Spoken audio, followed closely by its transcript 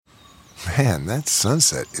Man, that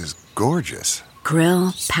sunset is gorgeous.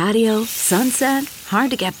 Grill, patio, sunset.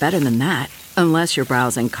 Hard to get better than that. Unless you're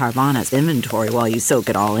browsing Carvana's inventory while you soak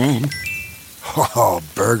it all in. Oh,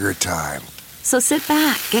 burger time. So sit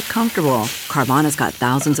back, get comfortable. Carvana's got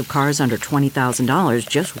thousands of cars under $20,000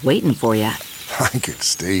 just waiting for you. I could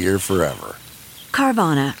stay here forever.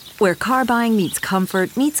 Carvana, where car buying meets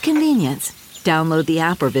comfort, meets convenience. Download the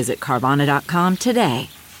app or visit Carvana.com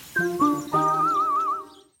today.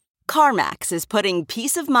 CarMax is putting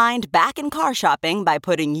peace of mind back in car shopping by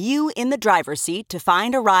putting you in the driver's seat to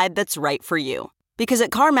find a ride that's right for you. Because at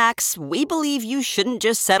CarMax, we believe you shouldn't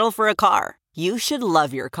just settle for a car. You should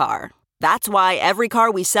love your car. That's why every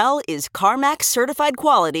car we sell is CarMax certified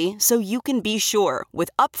quality, so you can be sure with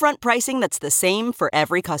upfront pricing that's the same for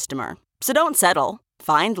every customer. So don't settle.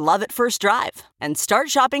 Find love at first drive and start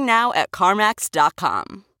shopping now at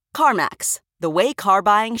CarMax.com. CarMax, the way car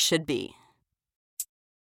buying should be.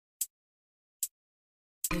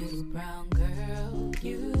 Little brown girl,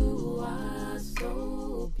 you are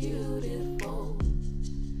so beautiful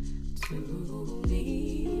to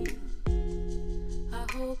me. I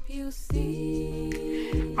hope you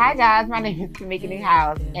see. Hi guys, my name is Mika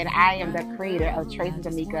Newhouse, and I am the creator of Traces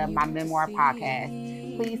of Mika, my memoir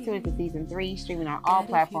podcast. Please tune into season 3, streaming on all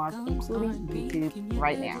platforms, including YouTube,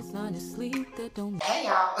 right now. Hey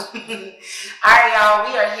y'all. Alright y'all,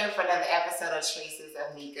 we are here for another episode of Traces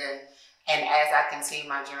of Mika. And as I continue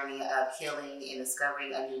my journey of healing and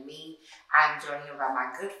discovering a new me, I'm joined here by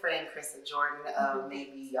my good friend, Crystal Jordan, of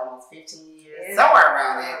maybe almost 15 years, somewhere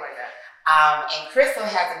around there. And Crystal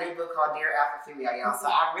has a new book called Dear Alpha Female, y'all. So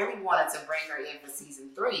I really wanted to bring her in for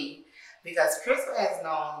season 3 because Crystal has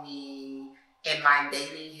known me in my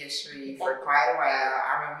dating history for quite a while.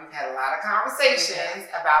 I remember we've had a lot of conversations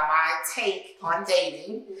about my take on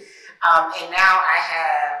dating. And now I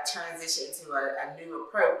have transitioned to a new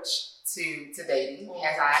approach to dating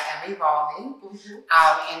as I am evolving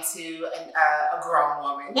into a grown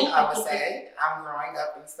woman, I would say. I'm growing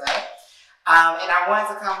up and stuff. And I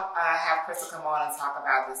wanted to have Crystal come on and talk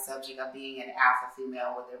about this subject of being an alpha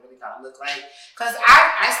female, what they're really going to look like. Because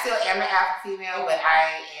I still am an alpha female, but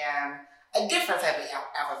I am a different type of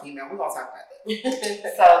alpha female. We're going to talk about that.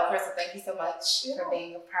 So, Crystal, thank you so much for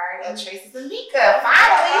being a part of Traces of Mika.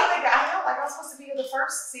 Finally! I felt like I was supposed to be in the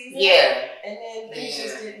first season. Yeah. And then things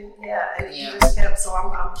just didn't, and you just kept, so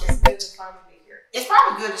I'm just good to finally be here. It's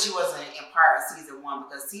probably good that you wasn't in part of season 1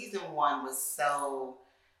 because season 1 was so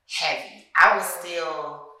heavy. I was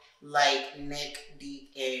still like neck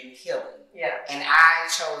deep in healing. Yeah. And I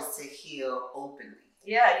chose to heal openly.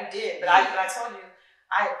 Yeah, you did. But I told you,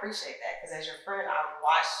 I appreciate that because as your friend, I've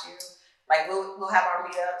watched you. Like we'll have our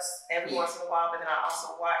meetups every once in a while, but then I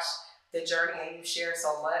also watch the journey and you share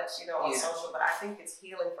so much, on social. But I think it's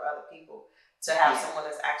healing for other people to have someone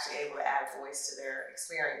that's actually able to add voice to their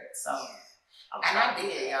experience. So, and I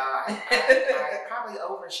did, y'all. I probably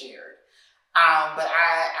overshared. But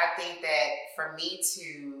I think that for me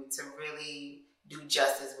to really do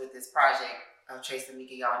justice with this project of Trace of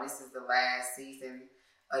Mika, y'all, this is the last season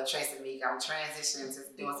of Trace of Mika. I'm transitioning to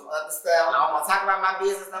doing some other stuff. I don't want to talk about my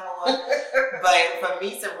business no more. But for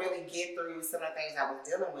me to really get through some of the things I was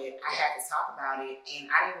dealing with, I had to talk about it. And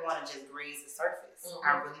I didn't want to just graze the surface.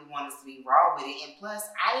 I really wanted to be raw with it. And plus,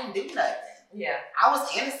 I didn't do nothing. Yeah. I was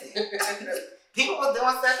innocent. People were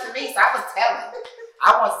doing stuff to me, so I was telling.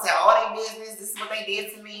 I want to tell all their business. This is what they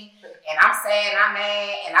did to me. And I'm sad and I'm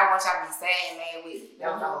mad. And I want y'all to be sad and mad with me.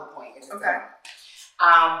 That was the whole point.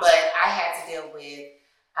 But I had to deal with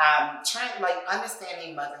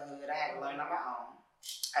understanding motherhood. I had to learn on my own.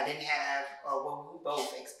 I didn't have, we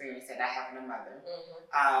both experienced it. I having a mother.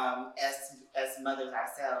 As mothers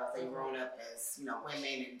ourselves, and grown up as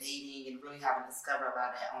women and dating and really having to discover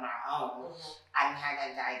about that on our own. I didn't have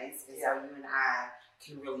that guidance, and so you and I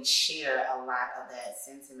can really share a lot of that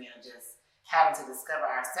sentiment of just having to discover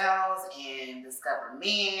ourselves and discover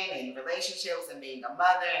men and relationships and being a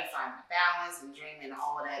mother and finding balance and dreaming and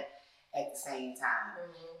all of that at the same time.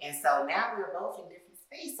 And so now we're both in different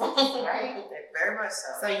spaces, right? Very much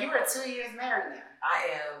so. So you are 2 years married now.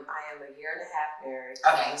 I am a year and a half married.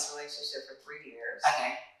 Okay. In this relationship for 3 years.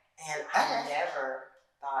 Okay. And I never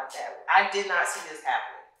thought that I did not see this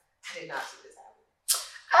happening.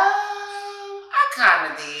 I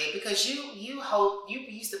kind of did because you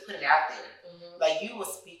used to put it out there. Like you would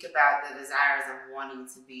speak about the desires of wanting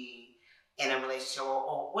to be in a relationship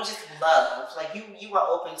or just love. Like you were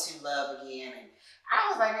open to love again, and I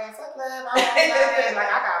was like, man, fuck love. I want love. Like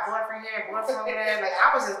I got a boyfriend here, boyfriend over there. Like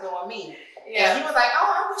I was just doing me. Yeah. And he was like,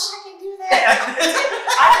 oh, I wish I could do that.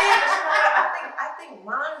 I think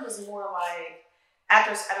mine was more like at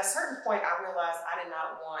a certain point, I realized I did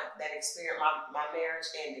not want that experience, my marriage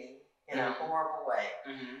ending in a horrible way.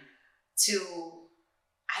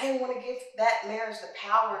 I didn't want to give that marriage the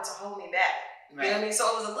power to hold me back. Right. You know what I mean? So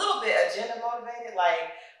it was a little bit agenda motivated.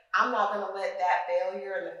 Like, I'm not going to let that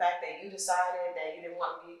failure and the fact that you decided that you didn't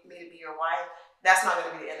want me to be your wife, that's not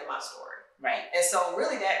going to be the end of my story. Right. And so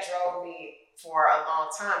really that drove me for a long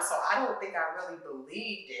time. So I don't think I really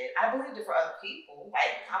believed it. I believed it for other people.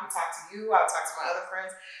 Like, I would talk to you, I would talk to my other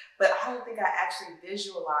friends, but I don't think I actually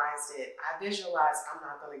visualized it. I visualized I'm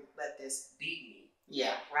not going to let this beat me.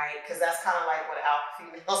 Yeah. Right? Because that's kind of like what alpha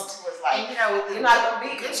females do. Is like, and you're not going to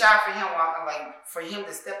be good job for him walking, like, for him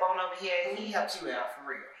to step on over here. He helped you out for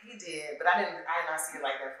real. He did, but I did not see it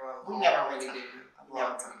like that for a long time. We never really did. A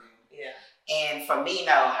long time. Yeah. And for me,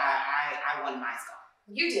 no, I won my song.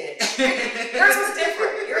 You did. Yours was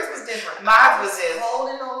different. Mine was just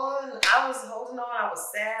holding on. I was holding on. I was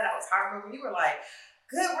sad. I was heartbroken. You were like,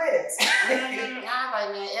 good riddance. I'm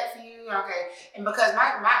like, man, F you. Okay. And because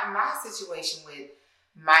my situation with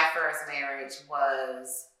my first marriage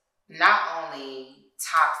was not only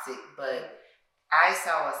toxic, but I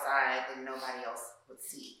saw a side that nobody else would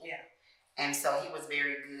see. Yeah. And so he was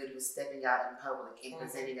very good with stepping out in public and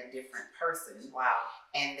presenting a different person. Wow.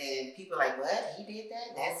 And then people are like, what? He did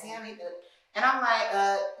that? That's him? He did. And I'm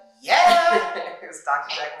like, yeah. It was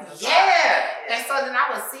Dr. Jekyll. Yeah. And so then I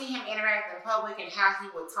would see him interact in public and how he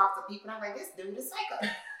would talk to people. And I'm like, this dude is psycho.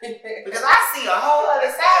 Because I see a whole other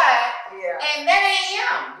side. Yeah. And that ain't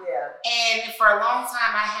him. Yeah. And for a long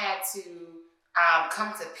time, I had to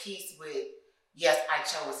come to peace with, yes, I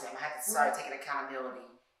chose him. I had to start taking accountability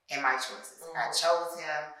in my choices. I chose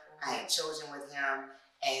him. I had children with him.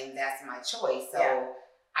 And that's my choice. So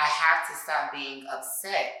I have to stop being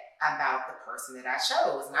upset about the person that I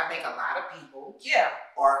chose. And I think a lot of people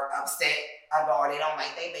are upset about, they don't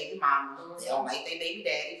like their baby mama, they don't like their baby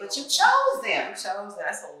daddy, but you chose them. You chose them.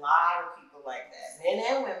 That's a lot of people like that. Men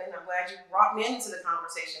and women. I'm glad you brought men into the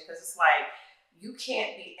conversation, because it's like, you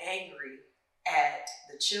can't be angry at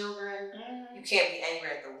the children. You can't be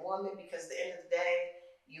angry at the woman, because at the end of the day,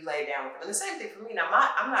 you lay down with them. And the same thing for me. Now,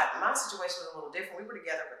 my situation was a little different. We were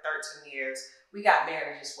together for 13 years. We got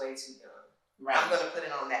married just way too young. Right. I'm going to put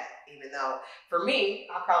it on that, even though for me,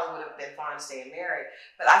 I probably would have been fine staying married.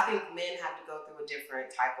 But I think men have to go through a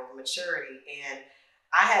different type of maturity. And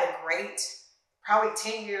I had probably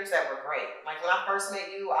 10 years that were great. Like when I first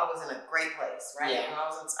met you, I was in a great place, right? Yeah. When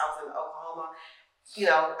I was in Oklahoma,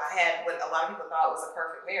 I had what a lot of people thought was a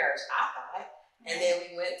perfect marriage, I thought. And then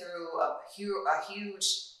we went through a huge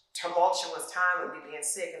tumultuous time with me being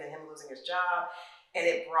sick and then him losing his job. And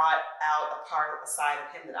it brought out a side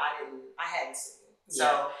of him that I hadn't seen.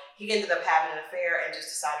 So he ended up having an affair and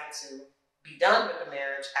just decided to be done with the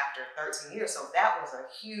marriage after 13 years. So that was a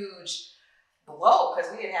huge blow, because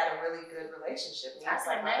we had a really good relationship. He was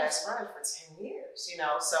like my best friend for 10 years,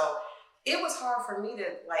 So it was hard for me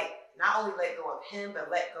to not only let go of him, but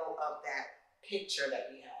let go of that picture that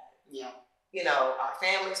we had. Yeah. Our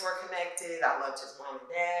families were connected. I loved his mom and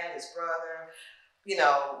dad, his brother. We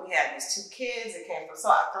had these 2 kids that came from.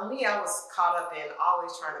 So for me, I was caught up in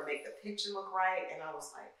always trying to make the picture look right. And I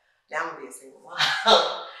was like, now I'm going to be a single mom.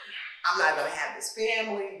 I'm not going to have this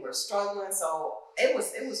family. We're struggling. So it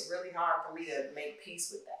was really hard for me to make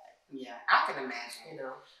peace with that. Yeah, I can imagine.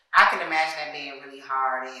 I can imagine that being really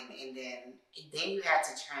hard. And then you had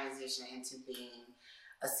to transition into being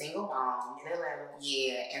a single mom in Atlanta.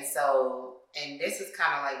 Yeah, and this is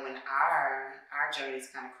kind of like when our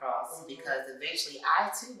journeys kind of crossed, because eventually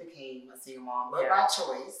I too became a single mom, but by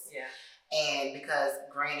choice. Yeah. And because,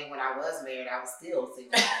 granted, when I was married, I was still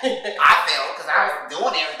single mom. I felt, because I was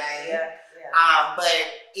doing everything. Yeah. Yeah. But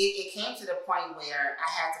it came to the point where I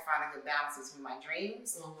had to find a good balance between my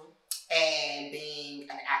dreams and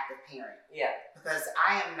being an active parent. Yeah. Because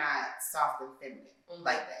I am not soft and feminine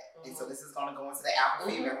like that. And so this is going to go into the alpha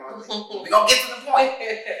female. We're going to get to the point.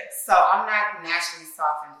 So I'm not naturally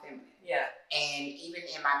soft and feminine. Yeah. And even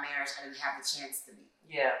in my marriage, I didn't have the chance to be.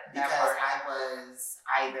 Yeah. Because I was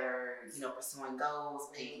either, pursuing goals,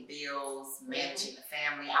 paying bills, managing the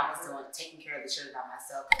family. I was taking care of the children by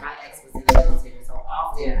myself. My ex was in the military, so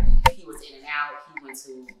often he was in and out. He went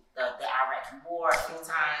to the Iraqi war a few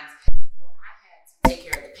times. Take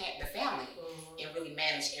care of the family and really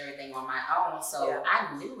manage everything on my own. So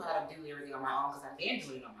I knew how to do everything on my own, because I've been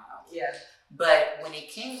doing it on my own. Yeah. But when it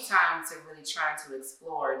came time to really trying to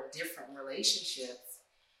explore different relationships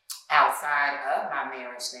outside of my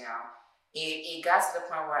marriage now, it got to the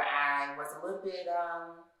point where I was a little bit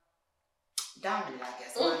dominant, I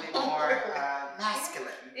guess, a little bit more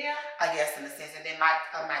masculine. Yeah. I guess in a sense. And then my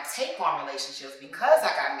take on relationships, because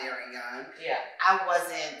I got married young, I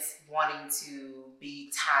wasn't wanting to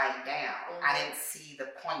be tied down. I didn't see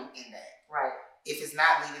the point in that. Right. If it's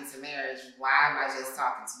not leading to marriage, why am I just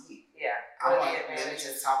talking to you? Yeah. Let me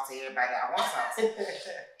just talk to everybody I want to talk to.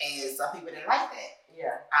 And some people didn't like that.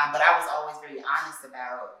 Yeah. But I was always very honest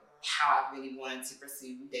about how I really wanted to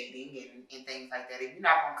pursue dating and things like that. If you're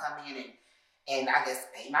not going to come in and I guess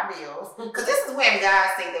pay my bills. Because this is when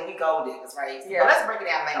guys think that we gold diggers, right? Yeah. But let's break it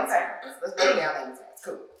down layman's terms. Let's break it down layman's terms.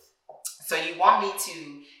 Cool. So you want me to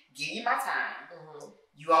give you my time.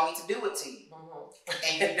 You want me to do it to you.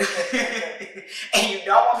 And you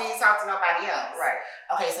don't want me to talk to nobody else. Right.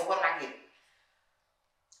 Okay, so what am I getting?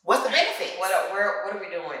 What's the benefit? What are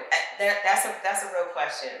we doing? That's a real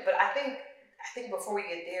question. But I think before we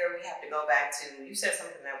get there, we have to go back to, you said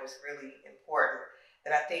something that was really important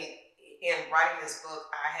that I think in writing this book,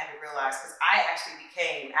 I had to realize, because I actually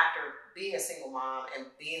became, after being a single mom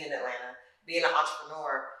and being in Atlanta, being an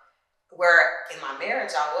entrepreneur, where in my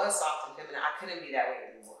marriage I was soft and feminine, I couldn't be that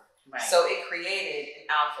way anymore. Right. So it created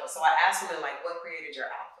an alpha. So I asked women, like, what created your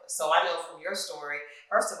alpha? So I know from your story,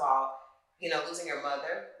 first of all, losing your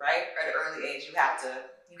mother, right? At an early age, you're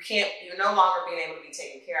no longer being able to be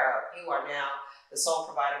taken care of. You are now the sole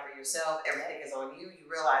provider for yourself. Everything is on you.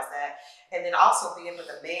 You realize that. And then also being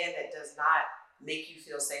with a man that does not make you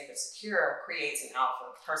feel safe and secure creates an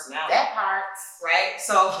alpha personality. That part. Right?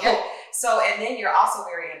 So, and then you're also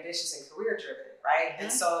very ambitious and career driven, right? And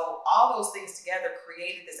so all those things together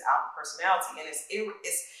created this alpha personality. And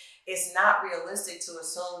it's not realistic to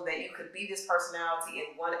assume that you could be this personality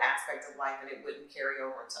in one aspect of life and it wouldn't carry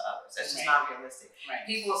over into others. That's just not realistic. Right.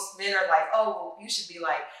 Men are like, oh, well, you should be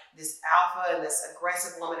like this alpha and this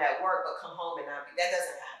aggressive woman at work, but come home and not be. That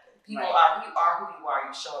doesn't happen. People are who you are.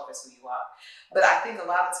 You show up as who you are. But I think a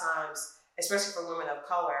lot of times, especially for women of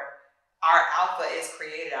color, our alpha is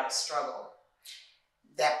created out of struggle.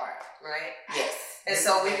 That part. Right? Yes. And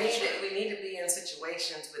so we need to be in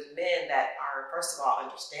situations with men that are, first of all,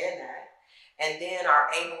 understand that, and then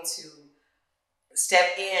are able to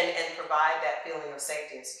step in and provide that feeling of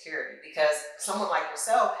safety and security. Because someone like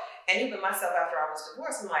yourself, and even myself after I was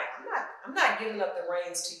divorced, I'm like, I'm not giving up the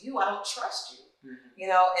reins to you. I don't trust you.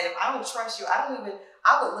 And if I don't trust you, I would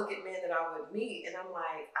look at men that I would meet, and I'm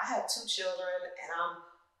like, I have 2 children, and I'm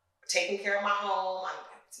taking care of my home. I'm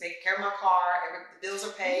taking care of my car, the bills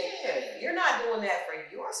are paid. Yeah. You're not doing that for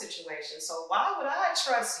your situation. So why would I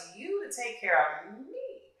trust you to take care of me?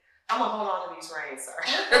 I'm going to hold on to these reins, sir.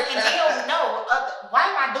 And they don't know,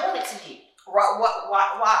 why am I doing it to you? Why?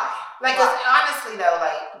 Like, why? Honestly though,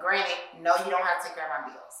 like, granted, no, you don't have to take care of my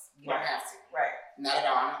bills. You don't have to. Right. Not at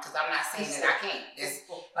all, because I'm not saying that I can't. You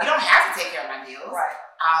don't have to take care of my bills. Right.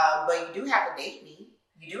 But you do have to date me.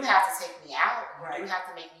 You do have to take me out. You do have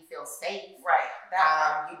to make me feel safe. Right.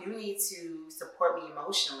 You do need to support me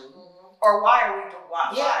emotionally. Or why are we doing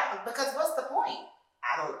why? Yeah, because what's the point?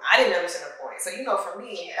 I didn't understand the point. So, for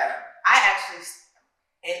me, I actually,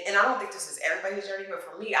 and I don't think this is everybody's journey, but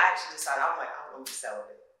for me, I actually decided, I was like, I want to be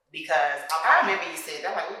celibate. Because I remember you said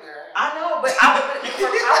that, like, girl. I know, but I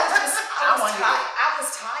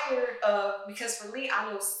was tired of, because for me,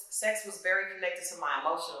 I know sex was very connected to my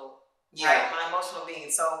emotional, my emotional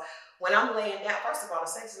being. So when I'm laying down, first of all,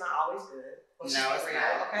 the sex is not always good. No, it's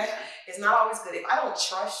not. Okay, it's not always good. If I don't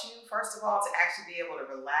trust you, first of all, to actually be able to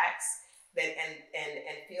relax and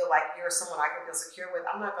feel like you're someone I can feel secure with,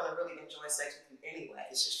 I'm not going to really enjoy sex with you anyway.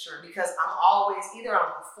 It's just true. Because I'm always either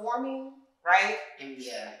I'm performing. Right? And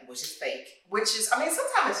which is fake. Which is, sometimes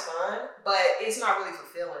it's fun, but it's not really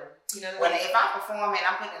fulfilling. You know what I mean? If I'm performing,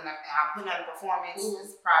 I'm putting on a performance,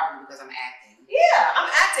 it's probably because I'm acting. Yeah, I'm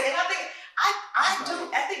acting. And I think,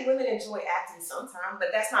 I think women enjoy acting sometimes, but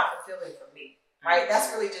that's not fulfilling for me. Right? That's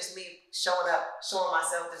really just me showing up, showing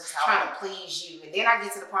myself this is how I'm trying to please you. And then I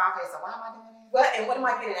get to the point, okay, so why am I doing this? And what am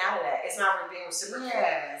I getting out of that? It's not being reciprocated.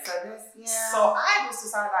 Yeah. So I just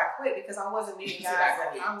decided I quit because I wasn't meeting guys.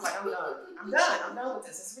 I was like, I'm done. I'm done with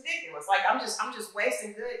this. It's ridiculous. Like I'm just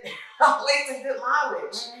wasting good. I'm wasting good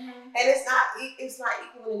mileage, and it's not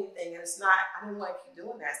equaling anything. And it's not. I didn't like you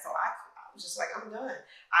doing that. So I was just like, I'm done.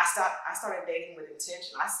 I started dating with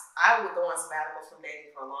intention. I would go on sabbatical from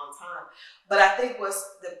dating for a long time. But I think what's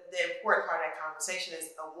the important part of that conversation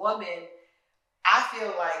is a woman. I feel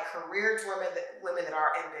like career-driven women that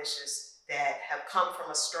are ambitious, that have come from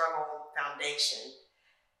a struggle foundation,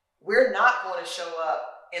 we're not going to show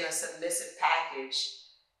up in a submissive package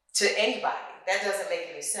to anybody. That doesn't make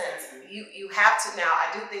any sense. You have to. Now, I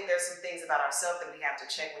do think there's some things about ourselves that we have to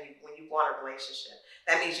check when you want a relationship.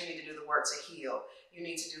 That means you need to do the work to heal. You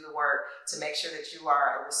need to do the work to make sure that you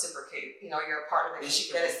are a reciprocate. You know, you're a part of it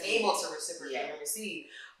that is able to reciprocate and receive.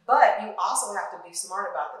 But you also have to be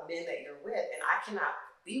smart about the men that you're with. And I cannot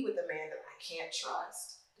be with a man that I can't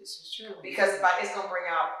trust. This is true. Because it's going to bring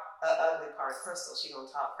out an ugly part of Crystal. She's going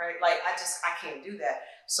to talk crazy. Like, I can't do that.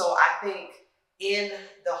 So I think in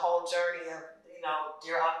the whole journey of, you know,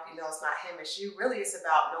 dear Olive, you know, it's not him, it's you. Really, it's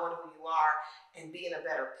about knowing who you are and being a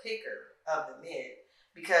better picker of the men.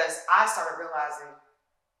 Because I started realizing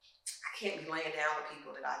I can't be laying down with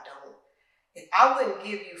people that I don't. If I wouldn't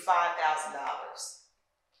give you $5,000,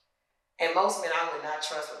 and most men I would not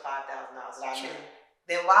trust with $5,000 that I knew,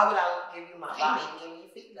 then why would I give you my body?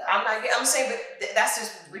 I'm saying, but that's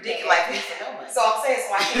just ridiculous. So I'm saying,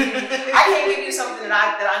 so I can't give you something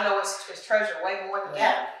that I know is treasure way more than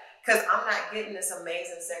that. Because I'm not getting this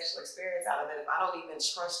amazing sexual experience out of it if I don't even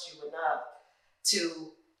trust you enough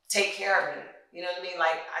to take care of me. You know what I mean?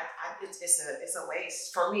 Like, it's a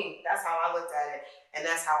waste. For me, that's how I looked at it. And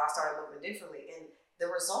that's how I started moving differently. And the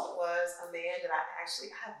result was a man that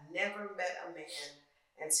I've never met a man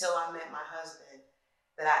until I met my husband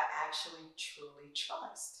that I actually truly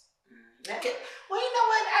trust. Okay. Well, you know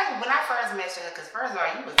what? When I first met you, because first of all,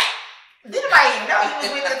 didn't nobody even know you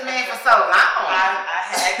was with this man for so long.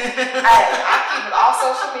 I keep it all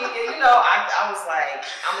social media. You know, I was like,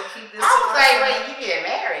 I'm gonna keep this. I was like, wait, you get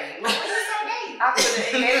married? When is our date? I put the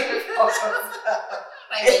engagement photos.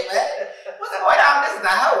 Like, wait, what? What's going on? This is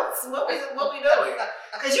a hoax. What we doing?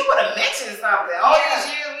 Because you would have mentioned something. All these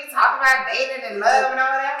years we talk about dating and love and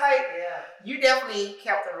all that. I'm like, you definitely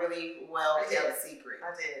kept a really well kept secret.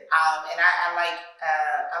 I did. And I like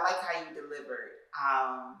how you delivered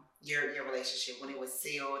your relationship when it was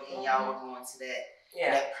sealed and y'all were going to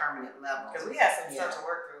that permanent level. Because we had some stuff to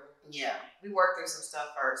work through. Yeah. We worked through some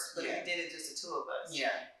stuff first, but we did it just the two of us.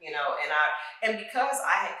 Yeah. You know, and because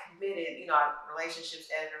I had committed, you know, I'm a relationships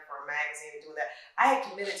editor for a magazine and doing that, I had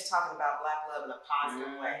committed to talking about Black love in a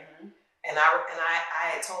positive way. And I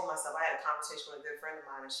had told myself, I had a conversation with a good friend of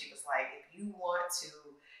mine, and she was like, if you want to,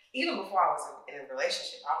 even before I was in a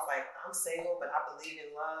relationship, I was like, I'm single, but I believe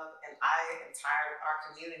in love, and I am tired of our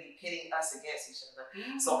community pitting us against each other.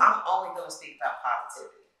 So I'm only going to speak about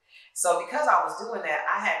positivity. So because I was doing that,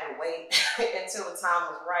 I had to wait until the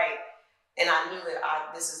time was right, and I knew that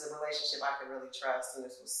this is a relationship I could really trust, and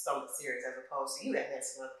this was something serious as opposed to you had met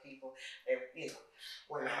some other people that, you know,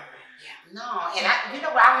 were not. No, and I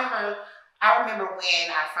remember when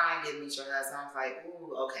I finally did meet your husband, I was like,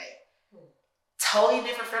 ooh, okay. Totally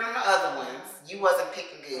different from the other ones. You wasn't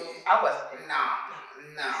picking good. I wasn't picking No.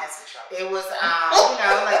 I had some trouble. It was, you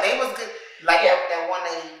know, like they was good. Like that one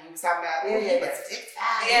lady you was talking about, he was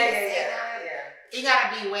 6'5". Yeah. You gotta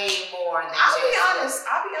be way more than I'll be honest.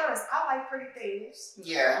 I like pretty things.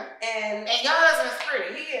 Yeah. And your husband's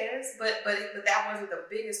pretty. He is, but that wasn't the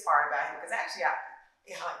biggest part about him, because actually I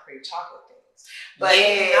like pretty chocolate things. But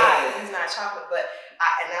he's not chocolate. But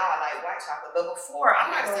now I like white chocolate. But before,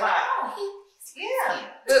 I'm not gonna lie.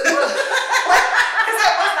 Because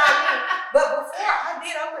that was not me. But before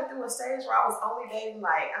I went through a stage where I was only dating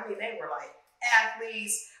they were like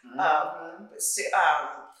athletes,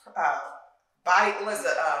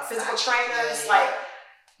 physical trainers, like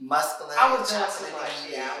muscular. I was doing too much.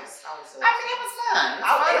 Yeah, I was doing. I mean, it was fun. It's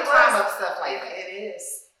fun to climb up stuff like that. It is.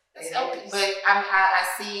 But I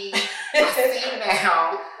see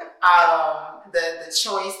now the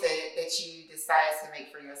choice that you decided to make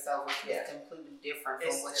for yourself was completely different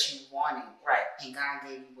from what you wanted. Right. And God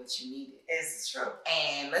gave you what you needed. It's true.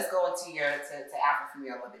 And let's go into to Alpha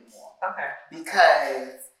female a little bit more. Okay.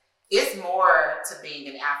 Because it's more to being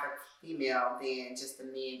an Alpha female than just the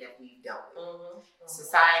men that we've dealt with.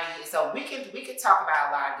 Society. So we could talk about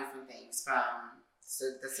a lot of different things from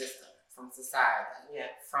the system, from society,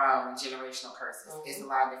 from generational curses. It's a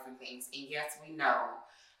lot of different things. And yes, we know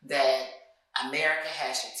that America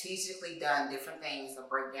has strategically done different things to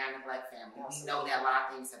break down the Black family. We know that a lot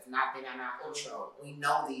of things have not been under our control. We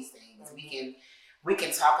know these things. We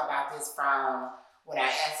can talk about this from when our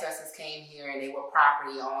ancestors came here and they were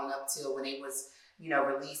property on up till when they was,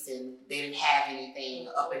 released and they didn't have anything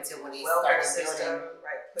up until when they started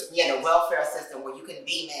building. The welfare system where you can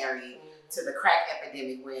be married. To the crack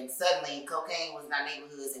epidemic when suddenly cocaine was in our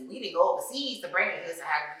neighborhoods and we didn't go overseas to bring it here. So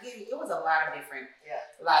how to get it? It was a lot of different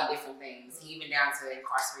things, even down to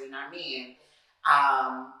incarcerating our men.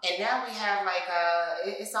 And now we have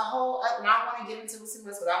it's a whole. And I don't want to get into this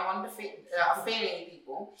because I don't want to offend any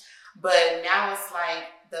people, but now it's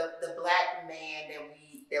like the Black man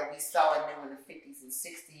that we saw and knew in the 50s and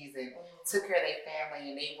 60s and took care of their family,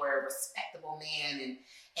 and they were respectable men,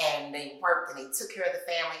 and they worked and they took care of the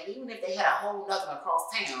family. And even if they had a whole nother across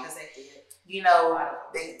town, because they did. you know,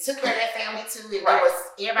 they took care of their family too. And there was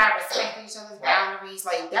everybody respecting each other's boundaries.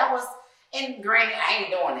 Like that was, and granted, I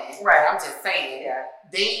ain't doing that. Right. I'm just saying. Yeah.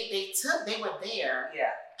 They were there.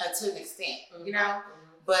 Yeah. To an extent, you know.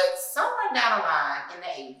 But somewhere down the line in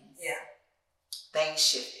the 80s, things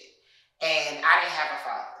shifted, and I didn't have a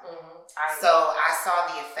father. So I saw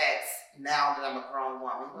the effects now that I'm a grown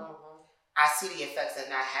woman. I see the effects of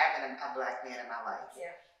not having a black man in my life.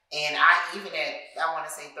 Yeah. And even at, I want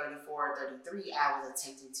to say 34 or 33, I was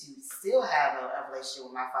attempting to still have a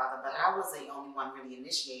relationship with my father, but I was the only one really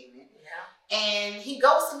initiating it. Yeah. And he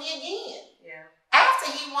ghosted me again. Yeah.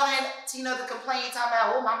 After he wanted to, to complain, talking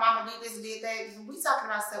about, oh, my mama did this and did that. We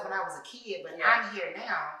talking about stuff when I was a kid, but I'm here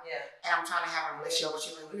now, and I'm trying to have a relationship with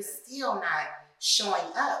you, and you're still not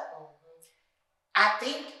showing up. I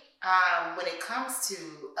think when it comes to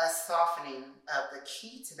us softening up, the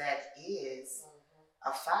key to that is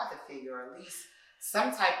a father figure, or at least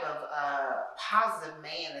some type of positive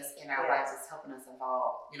man that's in our lives that's helping us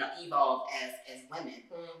evolve as women,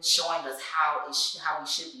 showing us how we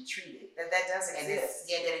should be treated. That does exist.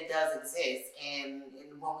 That it does exist. And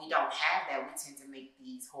when we don't have that, we tend to make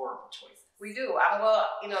these horrible choices. We do.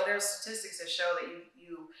 There's statistics that show that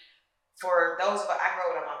you for those of us, I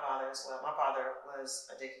grew up with my father as well. My father was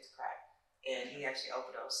addicted to crack, and he actually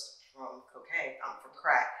overdosed from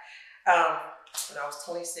crack. When I was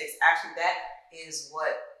 26, actually that is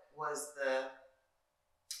what was the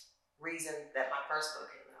reason that my first book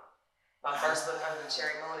came out. My first book, Under the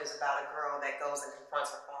Cherry Moon, is about a girl that goes and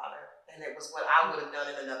confronts her father. And it was what I would have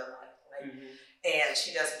done in another life. Right? And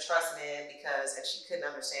she doesn't trust men and she couldn't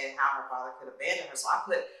understand how her father could abandon her. So I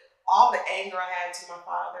put all the anger I had to my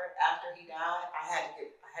father after he died, I had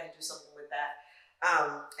to do something with that.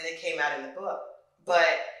 And it came out in the book.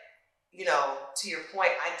 But to your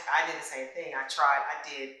point, I did the same thing.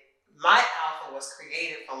 My alpha was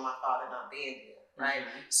created from my father not being there, right?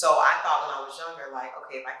 So I thought when I was younger, like,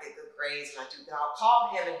 okay, if I get good grades and then I'll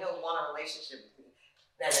call him and he'll want a relationship with me.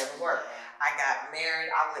 That never worked. I got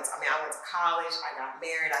married. I went to college. I got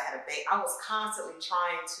married. I had a baby. I was constantly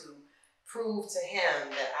trying to prove to him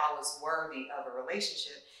that I was worthy of a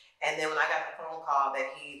relationship. And then when I got the phone call that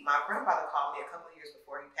my grandfather called me a couple of years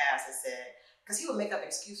before he passed and said, because he would make up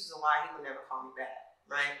excuses of why he would never call me back,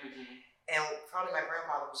 right? And finally my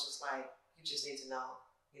grandfather was just like, you just need to know,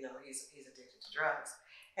 he's addicted to drugs.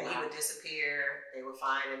 And he would disappear, they would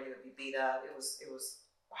find him, he would be beat up. It was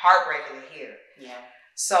heartbreaking to hear. Yeah.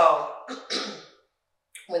 So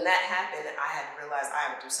when that happened, I had to realize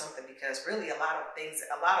I had to do something, because really a lot of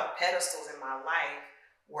pedestals in my life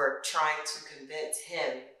were trying to convince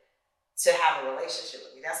him to have a relationship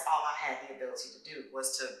with me. That's all I had the ability to do,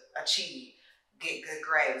 was to achieve, get good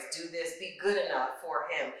grades, do this, be good enough for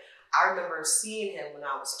him. I remember seeing him when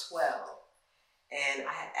I was 12, and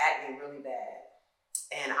I had acne really bad.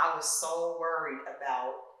 And I was so worried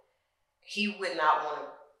about he would not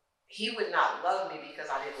love me because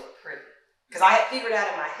I didn't look pretty. Because I had figured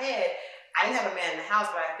out in my head, I didn't have a man in the house,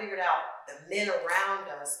 but I figured out the men around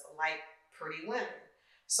us like pretty women.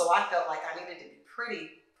 So I felt like I needed to be pretty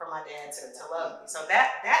for my dad to love me. So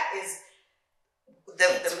that is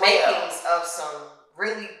the makings of some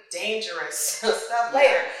really dangerous stuff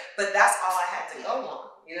later. But that's all I had to go on.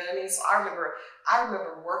 You know what I mean? So I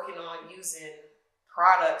remember working on using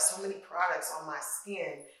products, so many products on my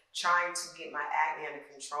skin, trying to get my acne under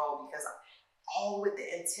control, because all with the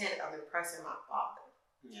intent of impressing my father.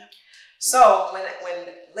 Yeah. So when I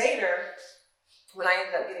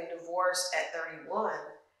ended up getting divorced at 31,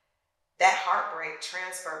 that heartbreak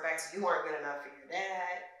transferred back to, you weren't good enough for your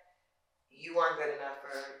dad, you weren't good enough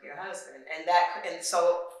for your husband, and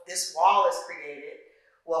so this wall is created.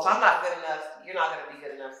 Well, if I'm not good enough, you're not going to be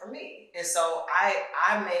good enough for me. And so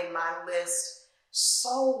I made my list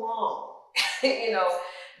so long,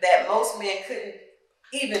 that most men couldn't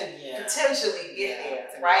even potentially get there,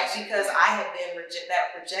 right? Because I had been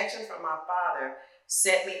that rejection from my father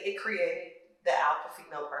it created the alpha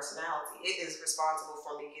female personality. It is responsible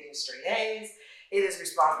for me getting straight A's. It is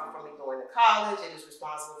responsible for me going to college. It is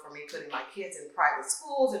responsible for me putting my kids in private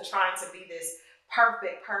schools and trying to be this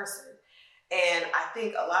perfect person. And I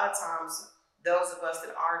think a lot of times, those of us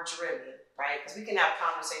that are driven, right? Because we can have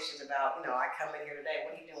conversations about, I come in here today,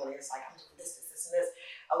 what are you doing? It's like, I'm doing this, and this.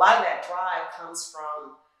 A lot of that drive comes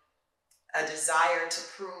from a desire to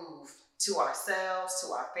prove to ourselves,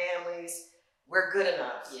 to our families, we're good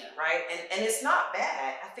enough, right? And it's not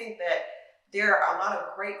bad. I think that there are a lot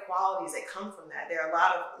of great qualities that come from that. There are a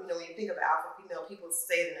lot of, when you think of alpha female, people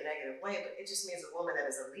say it in a negative way, but it just means a woman that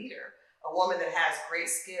is a leader, a woman that has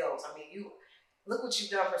great skills. I mean, look what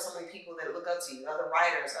you've done for so many people that look up to you, other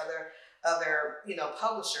writers, other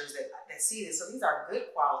publishers that see this. So these are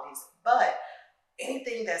good qualities, but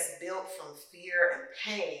anything that's built from fear and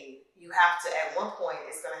pain, you have to, at one point,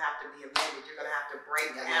 it's going to have to be amended. You're going to have to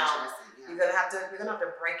break down. Yeah. You're going to have to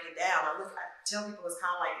break it down. I tell people it's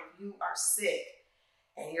kind of like if you are sick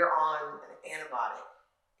and you're on an antibiotic,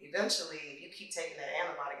 eventually, if you keep taking that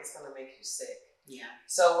antibiotic, it's going to make you sick. Yeah.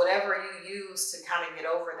 So whatever you use to kind of get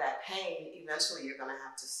over that pain, eventually you're going to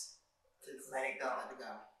have to let it go. Let it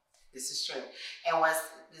go. This is true. And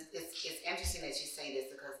it's interesting that you say this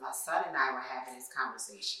because my son and I were having this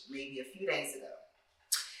conversation maybe a few days ago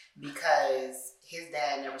because his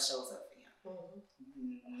dad never shows up for him.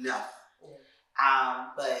 Mm-hmm. No. Yeah.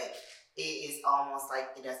 But it is almost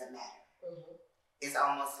like it doesn't matter. Mm-hmm. It's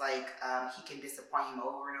almost like he can disappoint him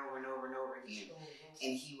over and over and over and over again. Mm-hmm.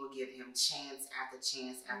 And he will give him chance after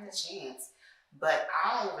chance after chance. But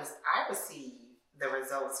I receive the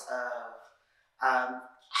results of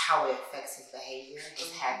how it affects his behavior,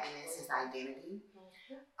 his happiness, his identity.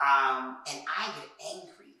 And I get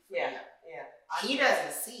angry for him. Yeah. He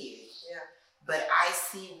doesn't see it. Yeah. But I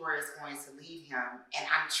see where it's going to lead him. And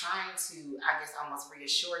I'm trying to, I guess, almost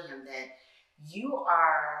reassure him that you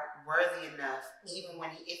are worthy enough, even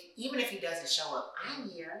if he doesn't show up. I'm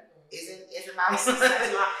here. Isn't my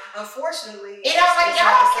unfortunately, it don't make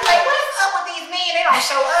y'all like, what's up with these men? They don't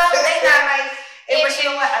show up. They not like. But you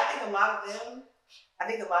know what? I think a lot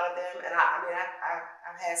of them, and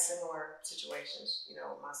I've had similar situations.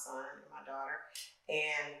 My son and my daughter,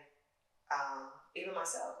 and even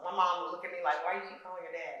myself. My mom would look at me like, "Why do you keep calling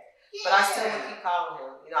your dad?" Yeah. But I still would keep calling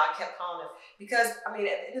him. I kept calling him because at the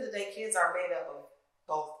end of the day, kids are made up of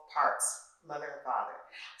both parts, mother and father.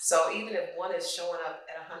 So even if one is showing up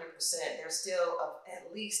at 100%, there's still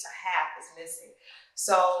at least a half is missing.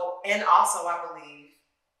 So, and also I believe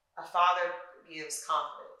a father gives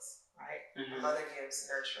confidence, right? Mm-hmm. A mother gives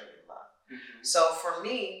nurturing and love. Mm-hmm. So for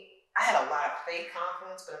me, I had a lot of fake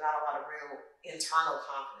confidence, but not a lot of real internal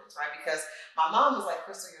confidence, right? Because my mom was like,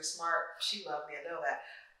 "Crystal, you're smart." She loved me, I know that.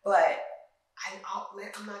 But I'm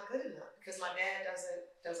not good enough because my dad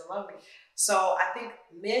doesn't love me. So I think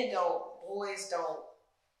boys don't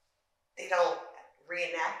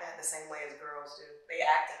reenact that the same way as girls do. They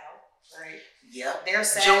act out, right? Yep. Their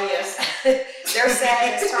sadness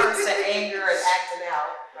turns to anger and acting out,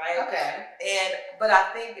 right? Okay. But I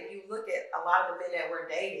think if you look at a lot of the men that we're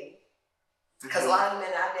dating, because a lot of the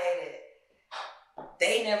men I dated,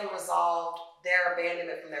 they never resolved their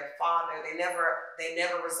abandonment from their father. They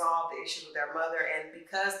never resolved the issue with their mother, and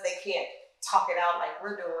because they can't talk it out like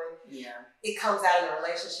we're doing, it comes out in a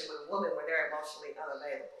relationship with a woman where they're emotionally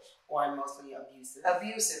unavailable or emotionally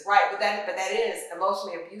abusive. Right? But that is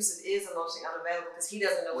emotionally abusive is emotionally unavailable because he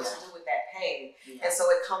doesn't know what to do with that pain, and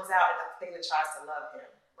so it comes out in the thing that tries to love him.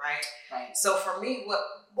 Right. Right. So for me,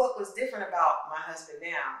 what was different about my husband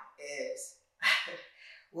now is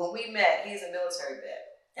when we met, he's a military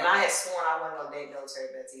vet. And I had sworn I wasn't going to date military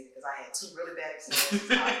vets either because I had 2 really bad experiences.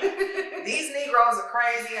 These Negroes are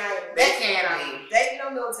crazy. They can't be. Dating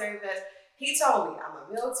no military vets. He told me, "I'm a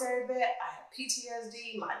military vet. I have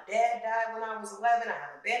PTSD. My dad died when I was 11. I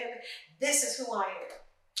have abandonment. This is who I am."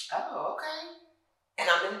 Oh, okay. And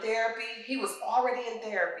I'm in therapy. He was already in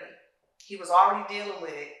therapy. He was already dealing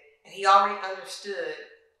with it. And he already understood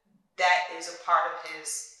that is a part of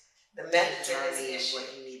the methods in his issue. What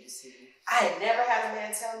he needed to see. I had never had a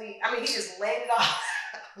man tell me, he just laid it off.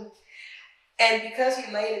 And because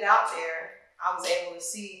he laid it out there, I was able to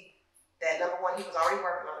see that, number one, he was already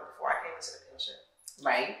working on it before I came into the picture.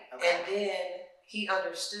 Right. Okay. And then he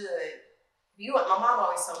understood, my mom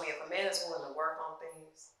always told me, if a man is willing to work on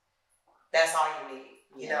things, that's all you need.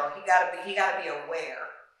 He gotta be aware.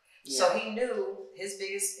 Yeah. So he knew his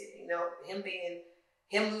biggest,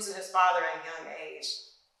 him losing his father at a young age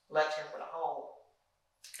left him with a hole.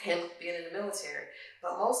 Him being in the military.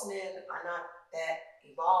 But most men are not that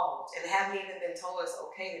evolved and haven't even been told it's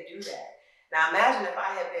okay to do that. Now imagine if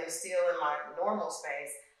I had been still in my normal space,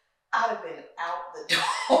 I'd have been out the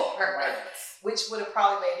door, right? Which would have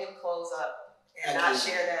probably made him close up and not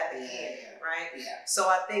share that again, right? Yeah. So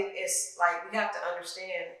I think it's like we have to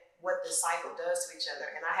understand what the cycle does to each other.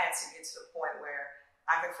 And I had to get to the point where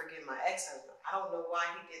I could forgive my ex-husband. I don't know why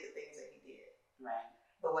he did the things that he did. Right.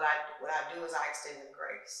 But what I do is I extend him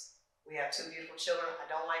grace. We have 2 beautiful children. I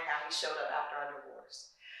don't like how he showed up after our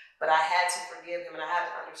divorce. But I had to forgive him, and I had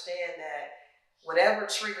to understand that whatever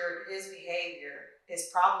triggered his behavior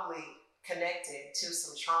is probably connected to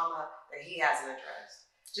some trauma that he hasn't addressed.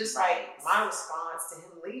 Just like my response to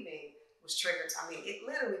him leaving was triggered. I mean, it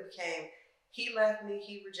literally became, he left me,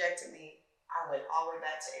 he rejected me. I went all the way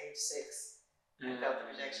back to age 6 and felt the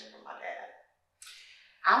rejection from my dad.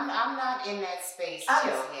 I'm not in that space just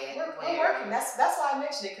yet. We're working. That's why I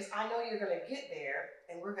mentioned it, because I know you're going to get there,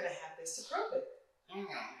 and we're going to have this to prove it.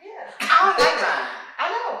 Yeah. I don't like mine. I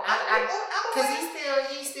know. Because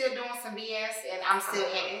he's still doing some BS, and I'm still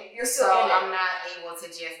in it. You're still in it. I'm not able to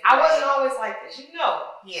just. I wasn't always like this, you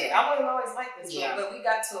know. Yeah. I wasn't always like this. Yeah. But we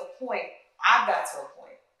got to a point. I got to a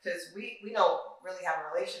point, because we don't really have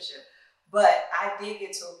a relationship. But I did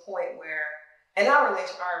get to a point where, and our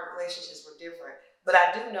relationships were different. But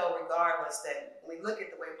I do know, regardless, that when we look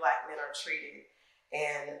at the way Black men are treated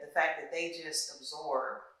and the fact that they just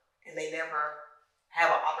absorb and they never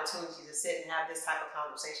have an opportunity to sit and have this type of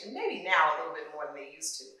conversation, maybe now a little bit more than they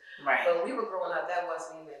used to. Right. But when we were growing up, that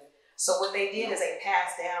wasn't even. So what they did is they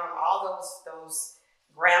passed down all those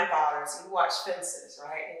grandfathers. You watch Fences,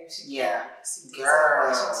 right? And you see Girl.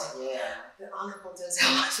 The Honorable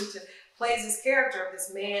Denzel Washington plays this character of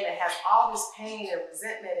this man that has all this pain and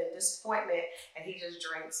resentment and disappointment, and he just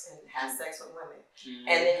drinks and has sex with women.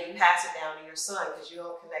 And then you pass it down to your son because you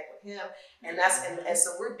don't connect with him. And and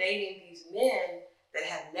so we're dating these men that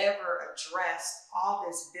have never addressed all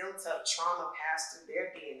this built up trauma passed through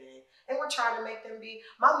their DNA. And we're trying to make them be.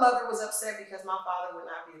 My mother was upset because my father would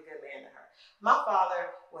not be a good man to her. My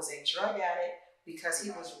father was a drug addict because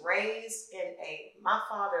he was raised in my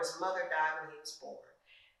father's mother died when he was born.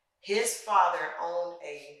 His father owned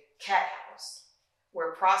a cat house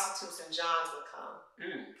where prostitutes and Johns would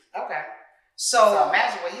come. Okay. So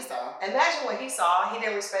imagine what he saw. Imagine what he saw. He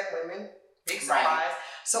didn't respect women. Big surprise. Right.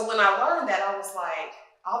 So when I learned that, I was like,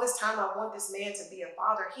 all this time I want this man to be a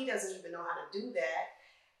father. He doesn't even know how to do that.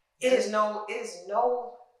 It is no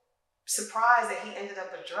surprise that he ended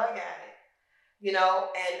up a drug addict. You know,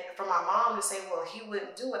 and for my mom to say, well, he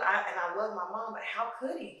wouldn't do it. I love my mom, but how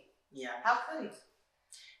could he? Yeah. How could he?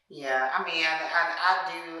 Yeah, I mean,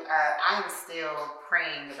 I do. I'm still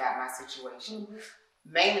praying about my situation,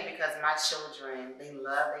 mainly because my children, they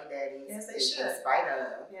love their daddies. Yes, they should. In spite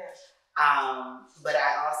of. Yes. But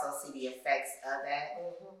I also see the effects of that,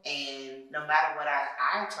 and no matter what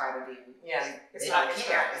I try to do, they don't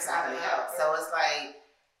care. It's not going to help. So it's like,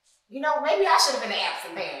 you know, maybe I should have been an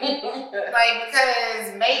absent parent,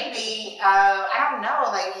 because maybe I don't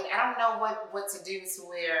know, I don't know what to do to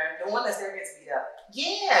where the one that's there gets beat up.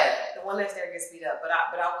 Yeah, the one that's there gets beat up. But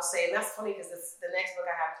I will say, and that's funny because the next book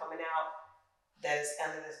I have coming out that is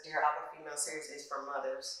under this Dear Alpha Female series is for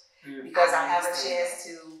mothers, because I have a chance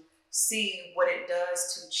to see what it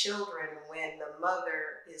does to children when the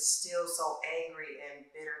mother is still so angry and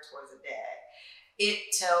bitter towards the dad.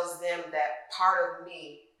 It tells them that part of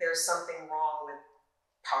me, there's something wrong with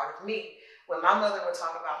part of me. When my mother would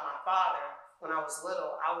talk about my father when I was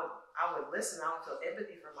little, I would listen. I would feel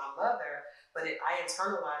empathy for my mother, but I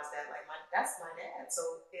internalized that that's my dad.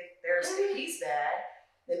 So if he's bad,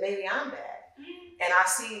 then maybe I'm bad. And I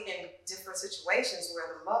see in different situations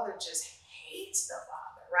where the mother just hates the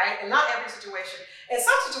father, right? And not every situation. In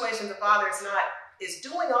some situations, the father is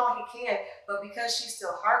doing all he can, but because she's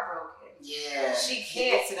still heartbroken, she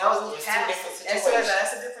can't.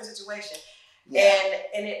 That's a different situation. Yeah.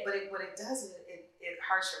 What it does is it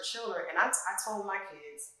hurts your children. And I told my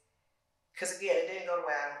kids, because again, it didn't go the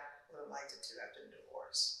way I would have liked it to after the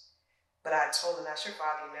divorce. But I told them, that's your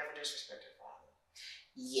father. You never disrespect your father.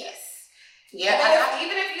 Yes. Yeah.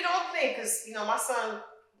 Even if you don't think, because my son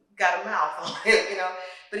got a mouth on him,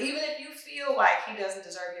 But even if you feel like he doesn't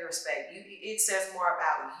deserve your respect, it says more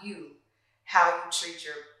about you, how you treat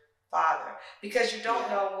your father, because you don't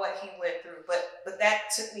know what he went through. But that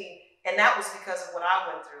took me, and that was because of what I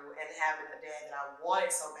went through and having a dad that I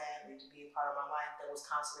wanted so badly to be a part of my life that was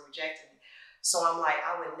constantly rejecting me. So I'm like,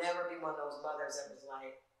 I would never be one of those mothers that was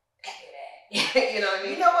like, you know what I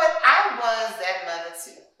mean? You know what? I was that mother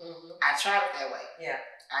too. I tried it that way. Yeah.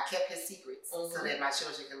 I kept his secrets so that my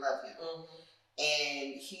children could love him.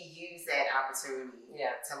 And he used that opportunity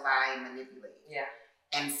to lie and manipulate. Yeah.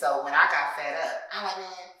 And so when I got fed up, I'm like,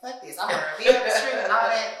 man, fuck this. I'm going to reveal the truth and all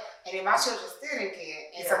that. And then my children still didn't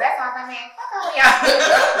care. And so that's why I'm like, man, fuck all y'all.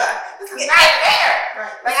 This is not fair.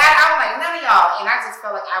 Right. I'm like, none of y'all. And I just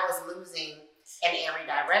felt like I was losing in every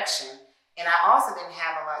direction. And I also didn't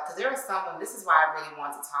have a lot, because there was someone, this is why I really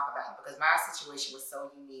wanted to talk about it, because my situation was so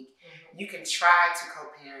unique. You can try to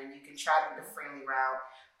co-parent, you can try to do the friendly route,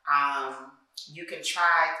 You can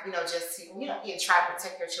try, just to, you try to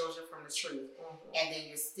protect your children from the truth. And then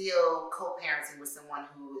you're still co-parenting with someone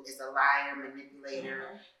who is a liar,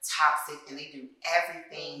 manipulator, toxic, and they do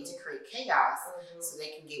everything to create chaos so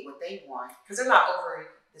they can get what they want. Because they're not over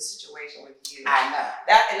the situation with you. I know.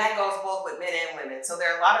 That goes both with men and women. So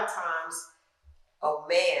there are a lot of times a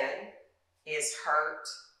man is hurt,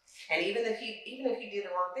 and even if he did the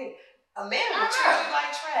wrong thing, a man will treat you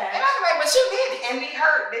like trash. And I'm like, but you did it. And be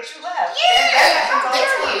hurt that you left. Yeah, how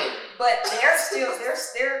dare you? But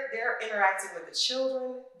they're interacting with the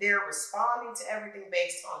children. They're responding to everything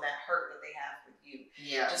based on that hurt that they have with you.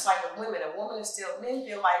 Yeah. Just like with women, a woman is still, men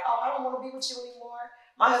feel like, oh, I don't want to be with you anymore.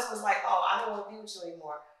 My husband's like, oh, I don't want to be with you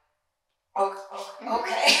anymore.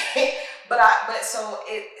 Okay.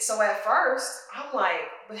 So at first I'm like,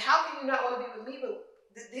 but how can you not want to be with me? But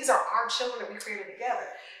these are our children that we created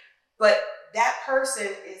together. But that person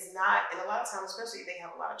is not, and a lot of times, especially if they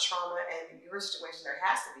have a lot of trauma, and in your situation, there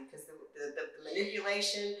has to be, because the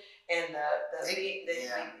manipulation and the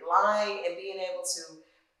lying and being able to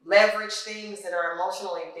leverage things that are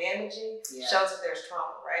emotionally damaging shows that there's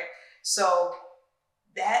trauma, right? So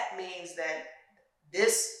that means that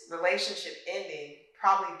this relationship ending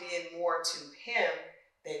probably did more to him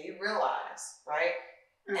than you realize, right?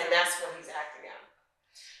 And that's what he's acting out.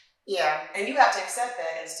 Yeah, and you have to accept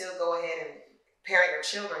that and still go ahead and parent your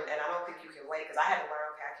children. And I don't think you can wait, because I had to learn,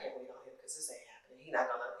 okay, I can't wait on him because this ain't happening.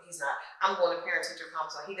 I'm going to parent teacher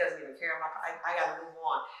conference, so he doesn't even care about, I got to move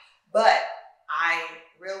on. But I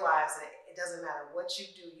realized that it doesn't matter what you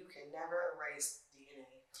do, you can never erase DNA.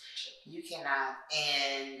 You cannot.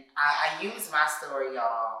 And I use my story,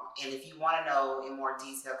 y'all. And if you want to know in more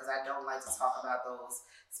detail, because I don't like to talk about those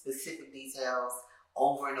specific details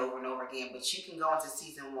over and over and over again, but you can go into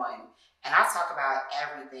season 1 and I talk about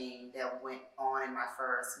everything that went on in my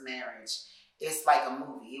first marriage. It's like a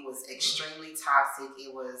movie. It was extremely toxic.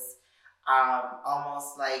 It was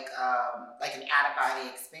almost like an out-of-body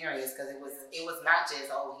experience, because it was not just,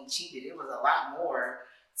 oh, he cheated. It was a lot more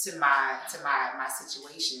to my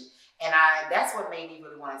situation. And that's what made me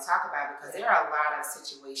really want to talk about, because there are a lot of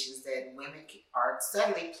situations that women are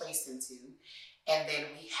suddenly placed into. And then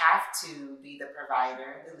we have to be the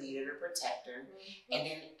provider, the leader, the protector. And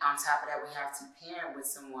then on top of that, we have to parent with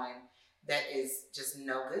someone that is just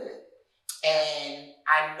no good. And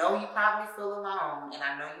I know you probably feel alone, and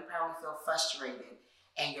I know you probably feel frustrated,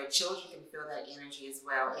 and your children can feel that energy as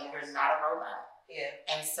well, and you're not a robot. Yeah.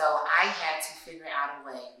 And so I had to figure out a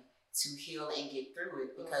way to heal and get through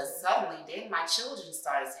it, because suddenly then my children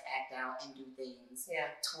started to act out and do things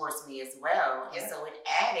towards me as well. And so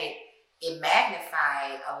it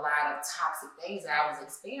magnified a lot of toxic things that I was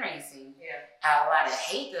experiencing, a lot of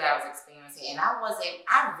hate that I was experiencing, and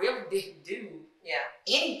I really didn't do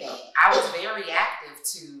anything. I was very reactive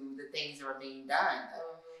to the things that were being done,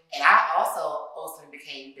 and I also ultimately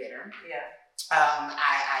became bitter.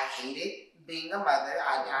 I hated being a mother.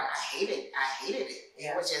 I hated it.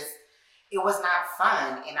 It was not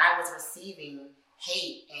fun, and I was receiving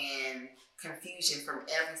hate and confusion from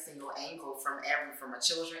every single angle, from my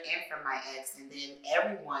children and from my ex, and then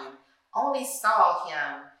everyone only saw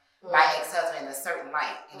him, my ex-husband, in a certain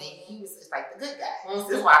light, and then he was like the good guy. This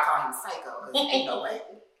is why I call him psycho, because ain't no way.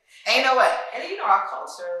 And our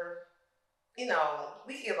culture,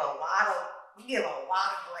 we give a lot of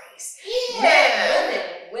grace.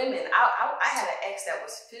 Women. I had an ex that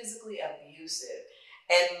was physically abusive,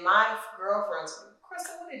 and my girlfriends,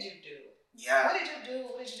 Krista, what did you do? Yeah. What did you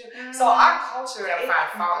do? So our culture, find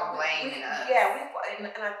fault and blame in us. And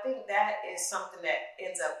I think that is something that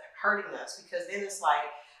ends up hurting us, because then it's like,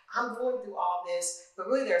 I'm going through all this, but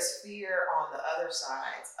really there's fear on the other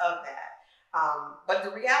sides of that. But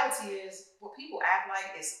the reality is, what people act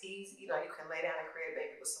like is easy. You can lay down and create a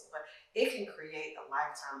baby with someone. It can create a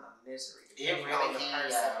lifetime of misery. It really can.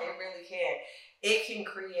 It really can. It can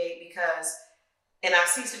create, because, and I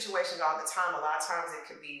see situations all the time. A lot of times it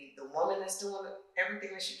could be the woman that's doing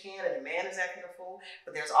everything that she can, and the man is acting a fool.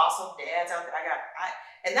 But there's also dads out there.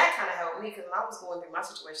 And that kind of helped me, because when I was going through my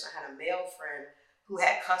situation, I had a male friend who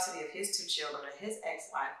had custody of his 2 children, and his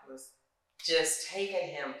ex-wife was just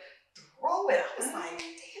taking him through it. I was like,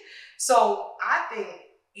 damn. So I think,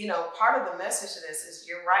 part of the message of this is,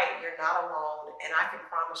 you're right, you're not alone. And I can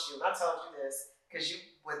promise you, and I told you this because you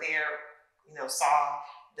were there, saw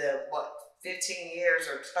the 15 years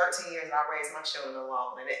or 13 years I raised my children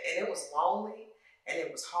alone. And it was lonely, and it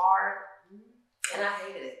was hard, and I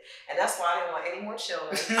hated it. And that's why I didn't want any more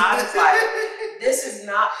children. I was like, this is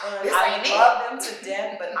not fun. I love them to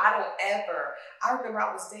death, but I don't ever. I remember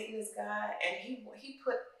I was dating this guy, and he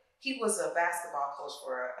was a basketball coach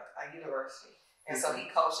for a university. And so he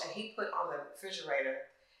coached, and he put on the refrigerator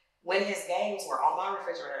when his games were on my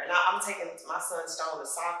refrigerator. And I'm taking my son Stone to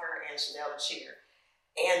soccer and Chanel to cheer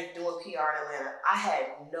and doing PR in Atlanta. I had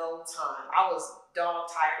no time. I was dog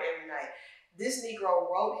tired every night. This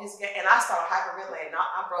Negro wrote his game, and I started hyperventilating.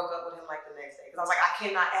 I broke up with him like the next day because I was like, I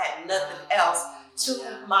cannot add nothing else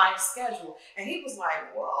to my schedule. And he was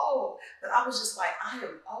like, whoa. But I was just like, I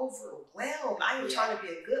am overwhelmed. I am trying to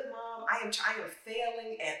be a good mom. I am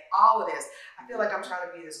failing at all of this. I feel like I'm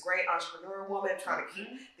trying to be this great entrepreneur woman, trying to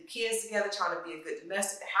keep the kids together, trying to be a good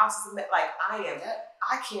domestic. The house is like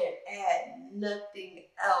I can't add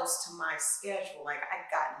nothing else to my schedule. Like I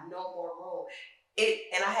got no more room.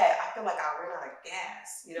 I feel like I ran out of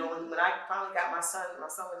gas. You know, when I finally got my son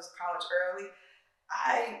went to college early,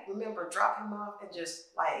 I remember dropping him off and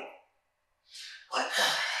just like, what the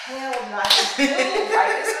hell did I just do?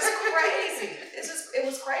 Like, this is crazy. It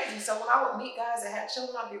was crazy. So when I would meet guys that had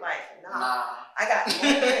children, I'd be like, nah. I got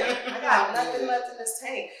nothing left in this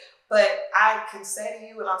tank. But I can say to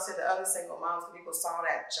you, and I'll say to other single moms, people saw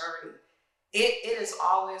that journey. It is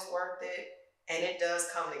always worth it, and it does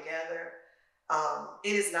come together.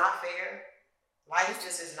 It is not fair. Life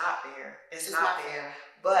just is not fair. It's not fair.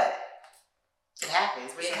 But it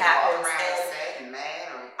happens. It happens. Walk around sad and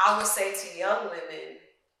mad. I would say to young women,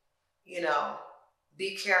 you know,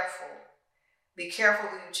 be careful. Be careful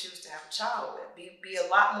who you choose to have a child with. Be a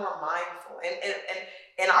lot more mindful. And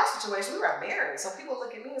in our situation, we were married. So people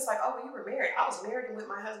look at me and it's like, oh, well, you were married. I was married and with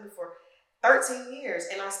my husband for 13 years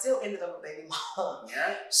and I still ended up a baby mom.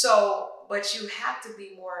 Yeah. So, but you have to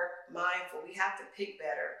be more mindful. We have to pick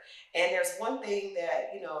better. And there's one thing that,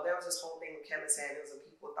 you know, there was this whole thing with Kevin Samuels and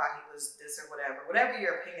people thought he was this or whatever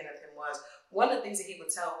your opinion of him was. One of the things that he would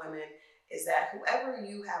tell women is that whoever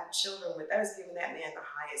you have children with, that is giving that man the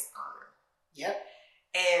highest honor. Yep.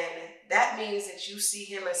 And that means that you see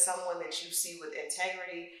him as someone that you see with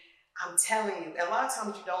integrity. I'm telling you, a lot of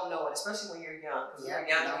times you don't know it, especially when you're young. Because when you're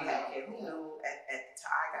young, you have a kid. Who knew at the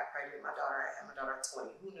time I got pregnant with my daughter? I had my daughter at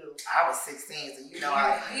 20. Who knew? I was 16, so you know.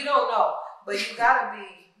 You don't know. But you got to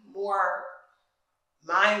be more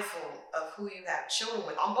mindful of who you have children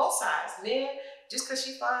with on both sides. Men, just because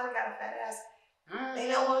she fine and got a fat ass, they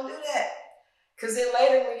don't want to do that. Because then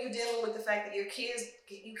later when you're dealing with the fact that your kids,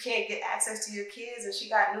 you can't get access to your kids and she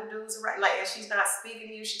got new dudes around, like, and she's not speaking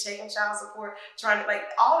to you, she's taking child support, trying to, like,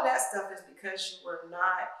 all of that stuff is because you were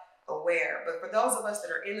not aware. But for those of us that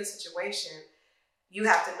are in the situation, you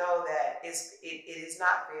have to know that it is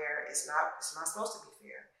not fair. It's not supposed to be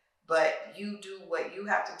fair. But you do what you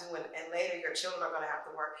have to do, and later your children are going to have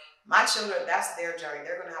to work. My children, that's their journey.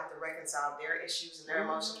 They're going to have to reconcile their issues and their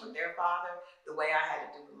emotions with their father the way I had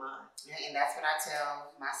to do with mine. And that's what I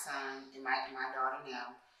tell my son and my daughter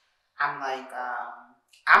now. I'm like,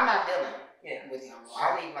 I'm not dealing with him.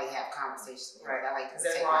 I don't even like have conversations with him. Right. I like to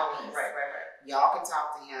take my peace. Right. Y'all can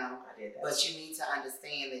talk to him, but you need to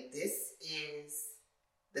understand that this is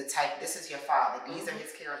your father. These are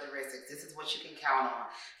his characteristics. This is what you can count on.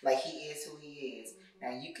 Like, he is who he is.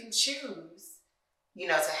 Now, you can choose, you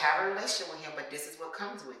know, to have a relationship with him, but this is what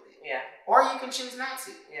comes with it. Yeah. Or you can choose not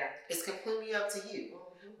to. Yeah. It's completely up to you.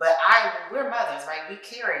 But we're mothers, right? We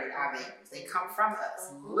carry our babies. They come from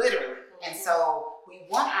us, literally. And so we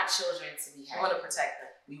want our children to be happy.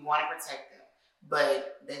 We want to protect them.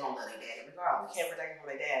 But they're going to love their daddy regardless. You can't protect them from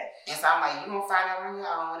their dad. And so I'm like, you're going to find out on your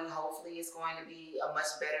own, and hopefully it's going to be a much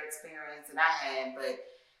better experience than I had. But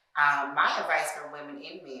my advice for women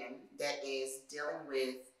and men that is dealing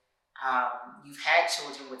with, you've had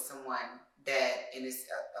children with someone that, and it's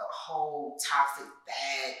a whole toxic,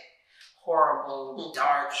 bad, horrible,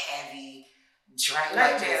 dark, heavy,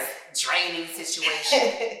 draining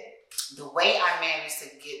situation. The way I managed to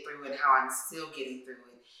get through and how I'm still getting through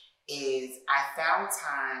it is I found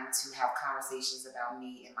time to have conversations about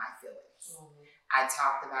me and my feelings. I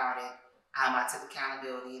talked about it. I took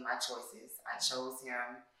accountability in my choices. I chose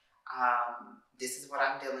him. This is what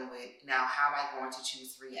I'm dealing with. Now, how am I going to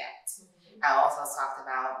choose to react? I also talked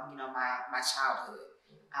about, you know, my childhood.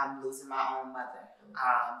 I'm losing my own mother.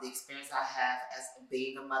 The experience I have as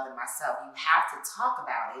being a mother myself. You have to talk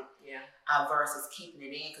about it versus keeping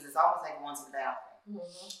it in, because it's almost like going to the bathroom.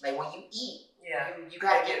 Like when you eat, you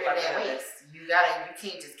gotta get rid of that waste. You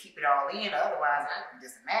can't just keep it all in. Otherwise, I can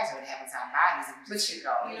just imagine what happens to our bodies if you just keep it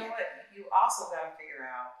all in. You know what? You also gotta figure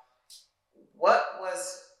out what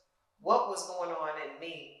was going on in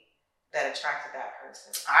me that attracted that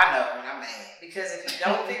person. I know, and I'm mad. Because if you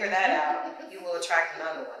don't figure that out, you will attract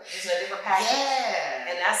another one. It's a different package.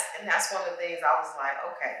 Yeah. And that's one of the things I was like,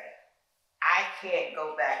 okay, I can't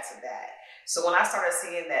go back to that. So when I started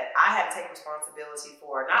seeing that I had to take responsibility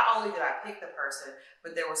for, not only did I pick the person,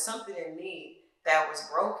 but there was something in me that was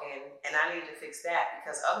broken, and I need to fix that,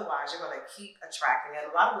 because otherwise you're going to keep attracting it.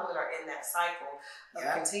 A lot of women are in that cycle of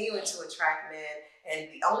continuing to attract men, and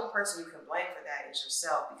the only person you can blame for that is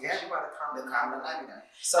yourself, because you are the common denominator.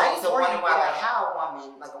 So I used to wonder why, like, how a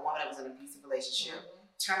woman that was in an abusive relationship,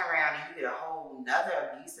 turn around and you get a whole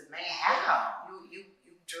nother abusive man. How? You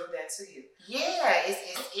drew that to you. Yeah, it's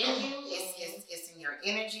in you. It's in your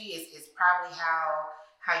energy. It's probably how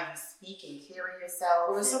you speak and carry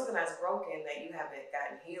yourself. Well, it's something that's broken that you haven't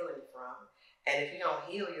gotten healing from. And if you don't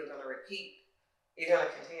heal, you're going to repeat. You're going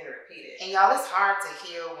to continue to repeat it. And y'all, it's hard to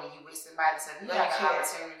heal when you with somebody. So if you have an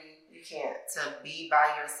opportunity to be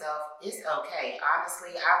by yourself, it's okay.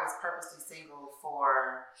 Honestly, I was purposely single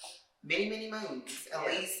for many, many moons. At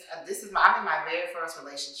least, I'm in my very first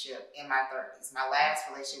relationship in my 30s. My last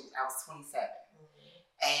relationship, I was 27.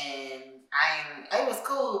 And it was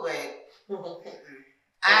cool, but what's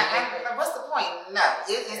the point? No,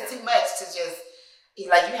 it's too much to just,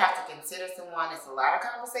 like, you have to consider someone. It's a lot of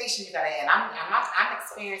conversation you gotta, and I'm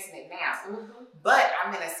experiencing it now. But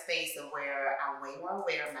I'm in a space of where I'm way more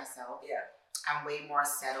aware of myself. Yeah. I'm way more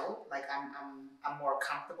settled. Like, I'm more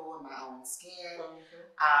comfortable in my own skin.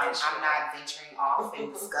 I'm not venturing off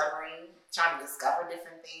and trying to discover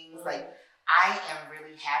different things. Like, I am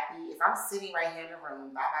really happy. If I'm sitting right here in the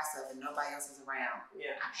room by myself and nobody else is around,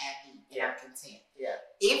 I'm happy and I'm content. Yeah.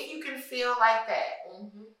 If you can feel like that,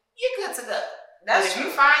 you're good to go. But if you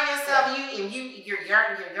find yourself, you're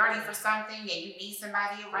yearning for something and you need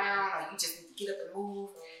somebody around, or you just need to get up and move,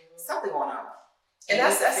 something going on. And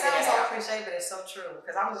that sounds so cliche, but it's so true.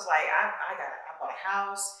 Because I'm just like, I bought a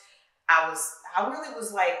house. I really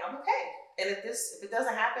was like, I'm okay. And if it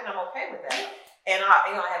doesn't happen, I'm okay with that. And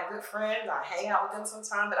I have good friends. I hang out with them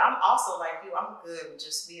sometimes. But I'm also like you. I'm good with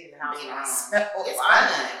just being in the house myself. It's fun.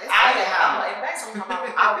 In fact, sometimes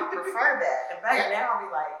I would prefer that. In fact, now I'll be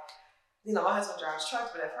like, my husband drives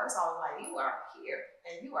trucks, but at first I was like, you are here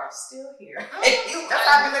and you are still here. That's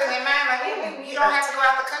how I be looking at mine. Like, you don't have to go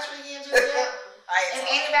out the country again just yet. And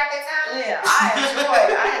ain't about that time. Yeah, I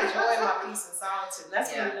enjoy my peace and solitude. And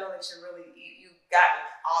that's when you know that you've gotten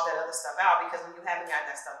all that other stuff out, because when you haven't gotten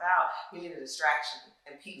that stuff out, you need a distraction,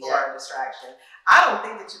 and people are a distraction. I don't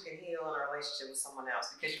think that you can heal in a relationship with someone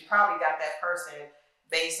else, because you probably got that person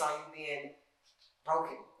based on you being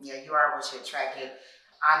broken. Yeah, you are what you attracted.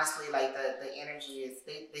 Honestly, like the energy is,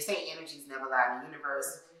 they say energy is never lie. The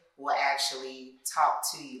universe will actually talk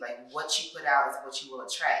to you. Like, what you put out is what you will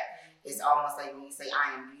attract. It's almost like when you say,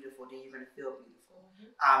 I am beautiful, then you're going to feel beautiful.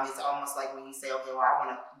 It's almost like when you say, okay, well, I want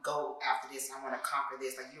to go after this, I want to conquer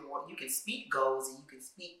this. Like, you can speak goals and you can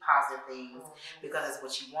speak positive things because it's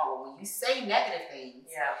what you want. But when you say negative things,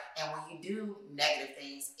 and when you do negative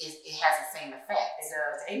things, it has the same effect. It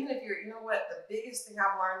does. And even if the biggest thing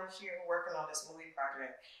I've learned this year working on this movie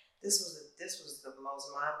project, this was the most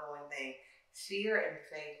mind-blowing thing. Fear and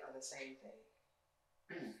faith are the same thing.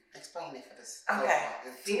 Explain it for this. Okay.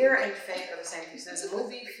 Fear and faith are the same thing. So there's a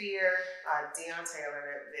movie, Fear, Deion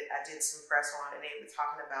Taylor, that I did some press on, and they were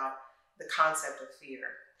talking about the concept of fear.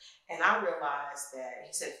 And I realized that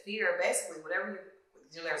he said fear, basically, whatever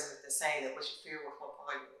there's the saying that what you fear will come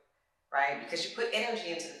upon you, right? Because you put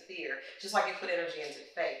energy into the fear, just like you put energy into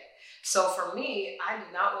the faith. So for me, I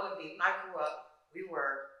did not want to be, when I grew up,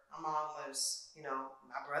 my mom was,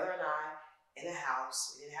 my brother and I in a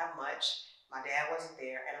house. We didn't have much. My dad wasn't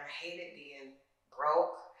there, and I hated being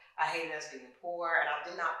broke. I hated us being poor, and I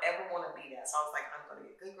did not ever want to be that. So I was like, I'm going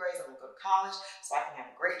to get good grades. I'm going to go to college so I can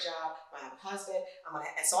have a great job. I'm going to have a husband.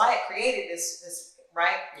 And so I had created this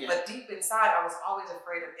right? Yeah. But deep inside, I was always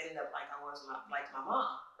afraid of ending up like I was like my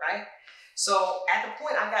mom, right? So at the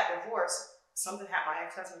point I got divorced, something happened. My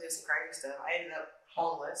ex-husband did some crazy stuff. I ended up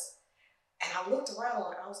homeless. And I looked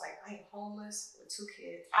around and I was like, I am homeless with 2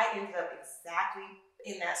 kids. I ended up exactly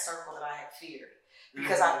in that circle that I had feared.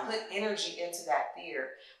 Because I put energy into that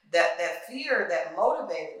fear. That fear that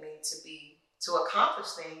motivated me to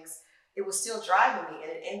accomplish things, it was still driving me,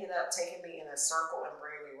 and it ended up taking me in a circle and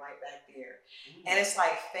bringing me right back there. And it's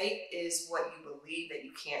like faith is what you believe that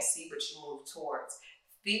you can't see, but you move towards.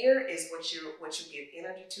 Fear is what you give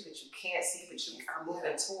energy to that you can't see, but you are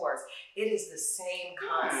moving towards. It is the same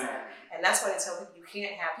concept. And that's why they tell people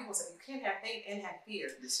people say you can't have faith and have fear.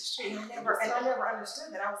 This is true. And I never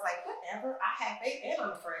understood that. I was like, whatever, I have faith and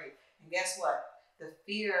I'm afraid. And guess what? The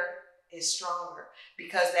fear is stronger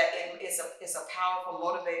because it's a powerful,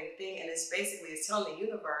 motivating thing. And it's telling the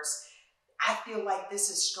universe, I feel like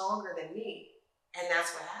this is stronger than me. And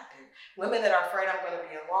that's what happened. Women that are afraid I'm going to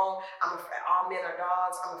be alone, I'm afraid all men are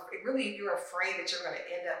dogs. Really, if you're afraid that you're going to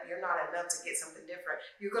end up, you're not enough to get something different,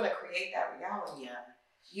 you're going to create that reality. Yeah.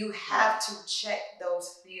 You have to check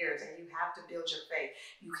those fears and you have to build your faith.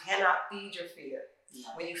 You cannot feed your fear.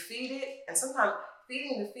 Yeah. When you feed it, and sometimes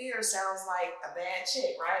feeding the fear sounds like a bad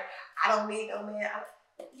chick, right? I don't need no man.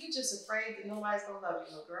 You're just afraid that nobody's gonna love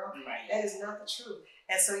you, little girl. Right. That is not the truth.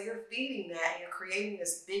 And so you're feeding that, and you're creating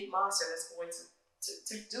this big monster that's going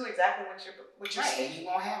to do exactly what you're right. And you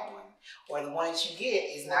won't have one, or the one that you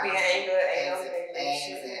get is not be anger.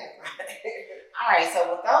 Exactly. All right.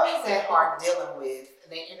 So with those that are dealing with,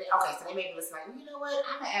 so they may be listening like, you know what?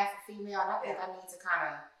 I'm an alpha female, and I think I need to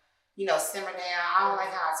kind of, simmer down. I don't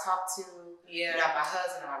like how I talk to, my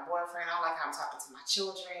husband or my boyfriend. I don't like how I'm talking to my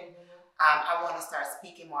children. I want to start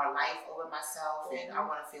speaking more life over myself, and I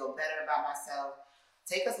want to feel better about myself.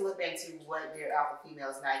 Take us a little bit into what their alpha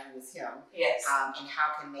females now use him. Yes. And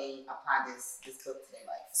how can they apply this book to their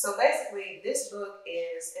life? So basically, this book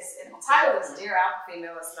the title is Dear Alpha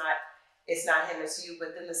Female. It's not him, it's you.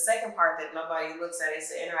 But then the second part that nobody looks at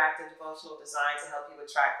is the interactive devotional design to help you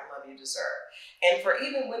attract the love you deserve. And for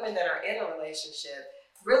even women that are in a relationship,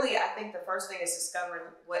 really, I think the first thing is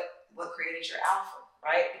discovering what created your alpha.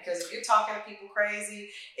 Right? Because if you're talking to people crazy,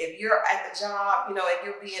 if you're at the job, if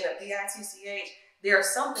you're being a bitch,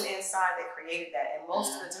 there's something inside that created that. And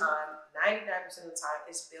most of the time, 99% of the time,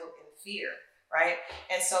 it's built in fear. Right?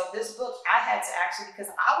 And so this book, I had to actually, because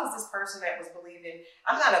I was this person that was believing,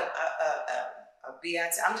 I'm not a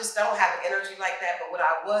bitch. I don't have an energy like that. But what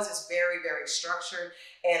I was is very, very structured.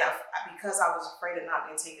 And because I was afraid of not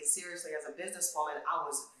being taken seriously as a businesswoman, I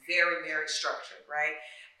was very, very structured. Right?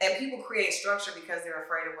 And people create structure because they're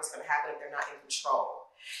afraid of what's going to happen if they're not in control.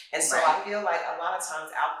 And so I feel like a lot of times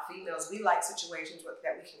alpha females, we like situations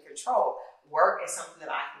that we can control. Work is something that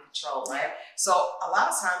I can control, right? So a lot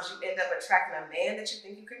of times you end up attracting a man that you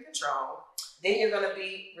think you can control. Then you're going to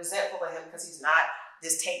be resentful of him because he's not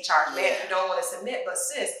this take charge man who don't want to submit. But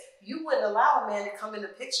sis, you wouldn't allow a man to come in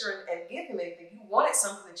the picture and give him anything. You wanted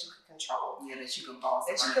something that you could control. Yeah, that you can boss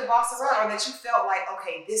around. That you could boss around, or that you felt like,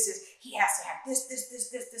 okay, he has to have this, and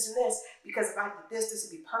this, because if I did this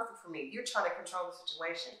would be perfect for me. You're trying to control the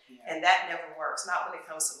situation, and that never works. Not when it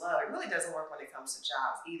comes to love. It really doesn't work when it comes to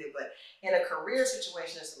jobs either, but in a career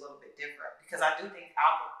situation, it's a little bit different, because I do think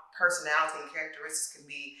alpha personality and characteristics can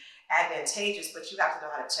be advantageous, but you have to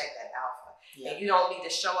know how to check that alpha. Yeah. And you don't need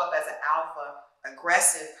to show up as an alpha,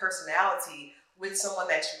 aggressive personality with someone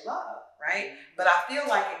that you love, right? But I feel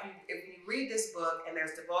like if you read this book, and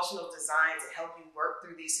there's devotional design to help you work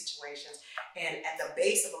through these situations, and at the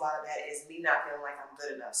base of a lot of that is me not feeling like I'm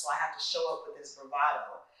good enough. So I have to show up with this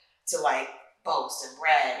bravado to like boast and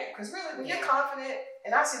brag. Because really, when you're confident,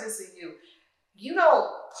 and I see this in you, you don't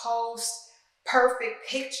post perfect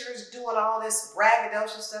pictures doing all this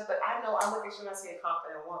braggadocious stuff, but I know I look at you and I see a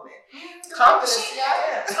confident woman. Confidence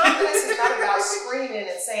is not about screaming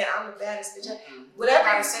and saying I'm the baddest bitch.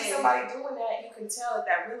 Whatever you see somebody doing that, you can tell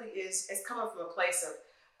that really is, it's coming from a place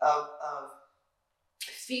of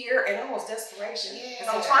fear and almost desperation.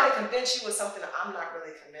 Because I'm trying to convince you of something that I'm not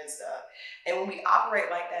really convinced of. And when we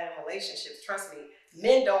operate like that in relationships, trust me,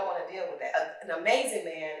 men don't want to deal with that. An amazing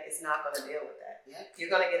man is not going to deal with that. Yep. You're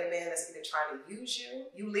going to get a man that's either trying to use you.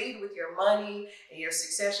 You lead with your money and your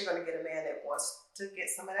success. You're going to get a man that wants to get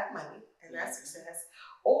some of that money and that success.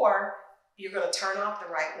 Or you're going to turn off the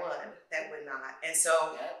right one that would not. And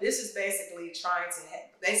so this is basically trying to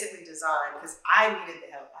design, because I needed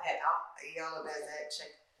the help. I had Ayala that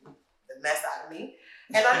check the mess out of me.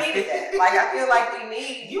 And I needed that. Like, I feel like we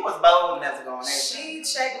need. You was bold enough to go on there. She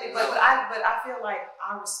checked me, but I feel like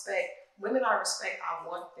women I respect, I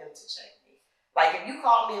want them to check me. Like, if you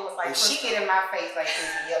called me and was like, if she get in my face like this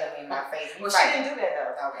and yelling me in my face, well, she didn't do that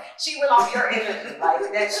though. Okay. She went off your energy like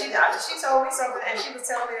that. She told me something and she was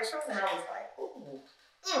telling me the truth, and I was like,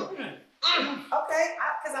 okay,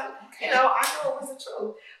 because I know it was the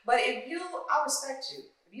truth. But I respect you.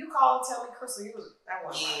 If you call and tell me, Crystal, that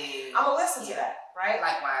wasn't right, I'm gonna listen to that, right?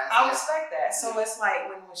 Likewise, I respect that. So it's like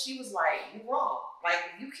when she was like, you wrong.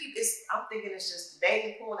 Like, if you keep this, I'm thinking it's just the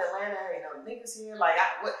dating pool in Atlanta, niggas here. Like,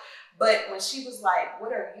 but when she was like,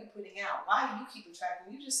 what are you putting out? Why do you keep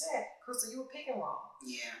attracting? You just said, Crystal, you were picking wrong.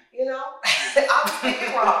 Yeah. I was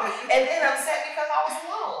picking wrong. And then upset because I was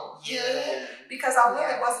alone. Yeah. Because I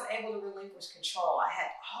really wasn't able to relinquish control. I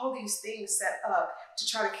had all these things set up to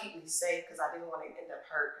try to keep me safe because I didn't want to end up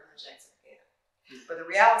hurt and rejected again. But the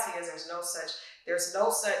reality is there's no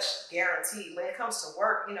such guarantee. When it comes to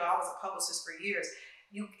work, I was a publicist for years.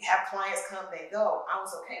 You have clients come, they go. I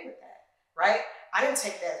was okay with that, right? I didn't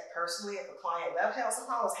take that personally if a client left. Hell,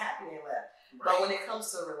 sometimes I was happy they left. Right. But when it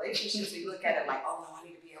comes to relationships, we look at it like, oh no, I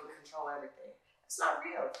need to be able to control everything. It's not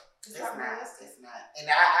real. It's not realistic. It's not. And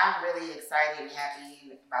I'm really excited and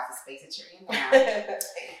happy about the space that you're in now.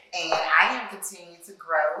 And I am continuing to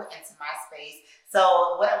grow into my space.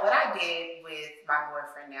 So what I did with my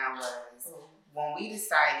boyfriend now was when we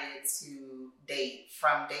decided to date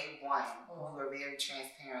from day one, we were very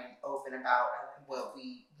transparent, open about what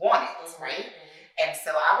we wanted, right? And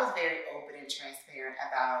so I was very open and transparent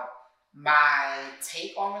about my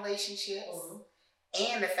take on relationships.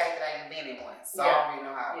 And the fact that I ain't been in one, so I don't really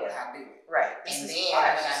know how to do it. Right. And then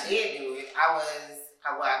when I did do it, I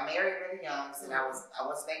married really young, so I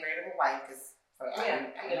wasn't that great of a wife because I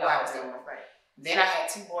didn't know what I was doing. Right. Then I had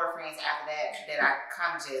 2 boyfriends after that I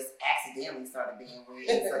kind of just accidentally started being with,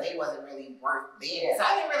 so they wasn't really worth being. So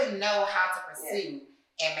I didn't really know how to pursue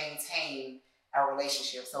and maintain a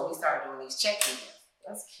relationship. So we started doing these check-ins.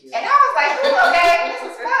 That's cute. And I was like, ooh, okay, this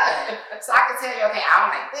is fun. So I could tell you, okay, I don't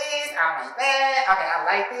like this, I don't like that. Okay, I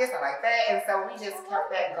like this, I like that. And so we just kept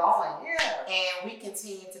that going. Yeah. And we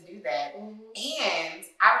continued to do that. And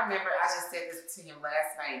I remember I just said this to him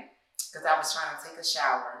last night because I was trying to take a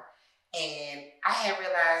shower. And I had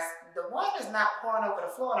realized the water's not pouring over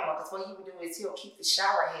the floor no more because what he would do is he'll keep the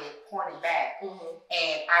shower head pointed back.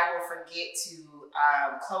 And I will forget to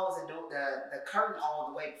close the curtain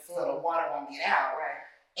all the way so the water won't get out. Right.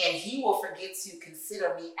 And he will forget to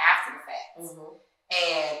consider me after the fact.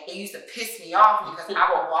 And it used to piss me off because I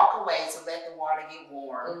would walk away to let the water get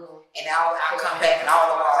warm. And I'll come back and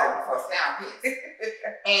all the water was down pissed.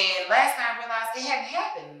 And last time I realized it hadn't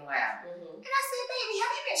happened in a while. And I said, baby,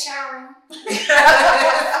 have you been showering?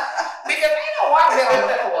 Because ain't no water been on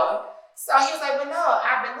the floor. So he was like, well, no,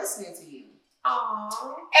 I've been listening to you. Aww.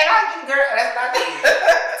 And I get girl, that's what I did.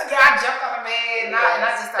 I jumped on the bed and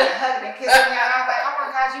I just started hugging and kissing him. And I was like, oh my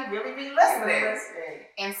gosh, you really be listening.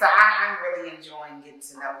 And so I'm really enjoying getting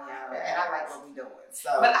to know him. And I like what we're doing.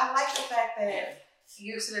 So, but I like the fact that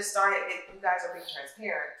you should have started, you guys are being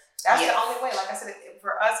transparent. That's the only way. Like I said,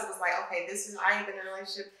 for us, it was like, okay, I ain't been in a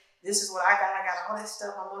relationship. This is what I got all this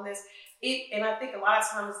stuff. I'm on this. And I think a lot of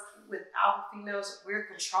times with alpha females, we're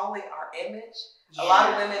controlling our image. A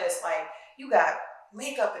lot of women, it's like, you got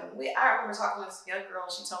makeup and I remember talking to this young girl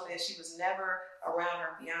and she told me that she was never around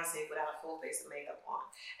her fiance without a full face of makeup on.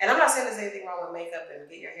 And I'm not saying there's anything wrong with makeup and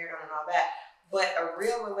getting your hair done and all that, but a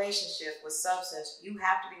real relationship with substance, you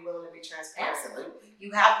have to be willing to be transparent. Absolutely. You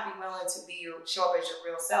have to be willing to show up as your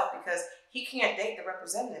real self because he can't date the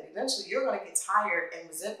representative. Eventually, you're going to get tired and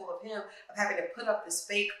resentful of him of having to put up this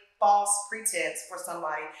fake, false pretense for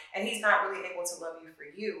somebody, and he's not really able to love you for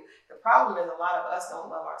you. The problem is a lot of us don't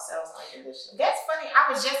love ourselves unconditionally. That's funny. I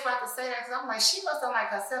was just about to say that because I'm like, she must don't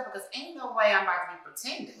like herself because ain't no way I'm about to be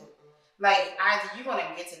pretending. Like, either you're going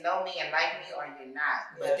to get to know me and like me or you're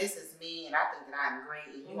not. But this is me, and I think that I'm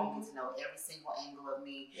great, and you're going to get to know every single angle of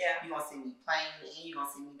me. You're going to see me plain, and you're going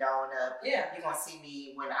to see me dolled up. You're going to see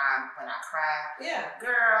me when I cry.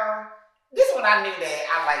 Girl, this is when I knew that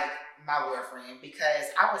I liked my boyfriend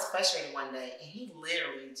because I was frustrated one day, and he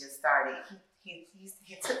literally just started, he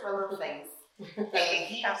took my little face. And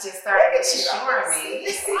he just started reassuring me.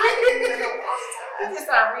 He just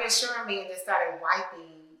started reassuring me and just started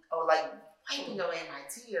wiping away my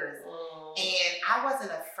tears. And I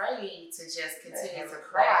wasn't afraid to just continue to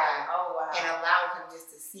cry and allow him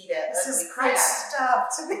just to see that ugly cry.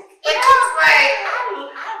 Stuff to me. And I was like,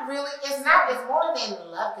 I really, it's more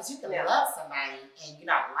than love because you can love somebody and you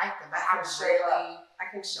not like them. But I can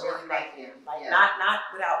really like them. Not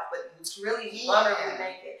without, but it's really vulnerably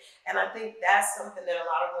naked. And I think that's something that a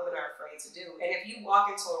lot of women are afraid to do. And if you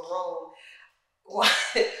walk into a room,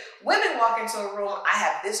 women walk into a room, I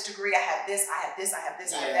have this degree, I have this, I have this, I have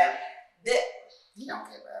this, I have that. You don't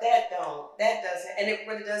get that. That doesn't. And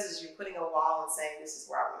what it does is you're putting a wall and saying, this is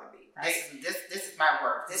where I want to be. Right? This is my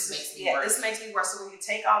work. This makes me work. This makes me work. So when you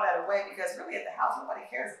take all that away, because really at the house, nobody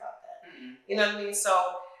cares about that. You know what I mean? So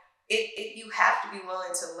you have to be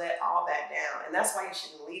willing to let all that down. And that's why you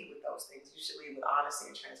shouldn't lead with those things. You should lead with honesty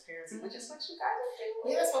and transparency, which is what you guys are doing.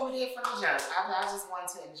 Yeah, that's what we did from the jump. I just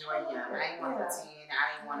wanted to enjoy him. I didn't want to pretend.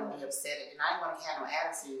 I didn't want to be upset. And I didn't want to have no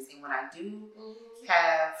attitudes. And when I do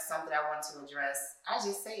have something I want to address, I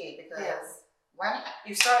just say it because why not?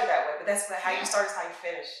 You started that way, but that's how you started is how you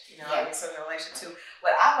finished. You know, so in a relation too.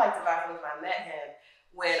 What I liked about him when I met him,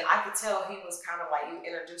 when I could tell he was kind of like, you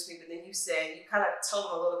introduced me, but then you kind of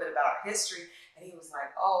told him a little bit about our history, and he was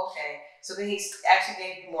like, oh, okay. So then he actually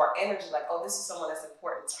gave me more energy, like, oh, this is someone that's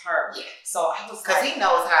important to her. Yeah. So I was because he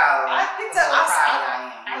knows how I picked up.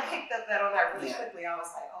 I picked up that on that really quickly. I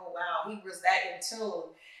was like, oh wow, he was that in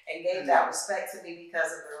tune and gave that respect to me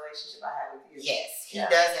because of the relationship I had with you. Yes, he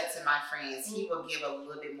does that to my friends. He will give a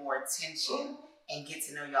little bit more attention and get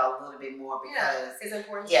to know y'all a little bit more because it's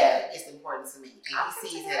important. It's important to me. And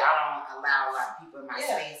he sees that I don't allow a lot of people in my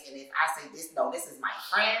space, and if I say this is my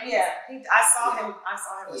friend. Yeah, I saw him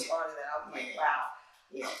respond to that. I was like, wow.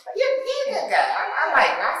 Yeah, but he's a good guy. I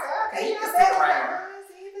like him. I said, okay, you can sit around.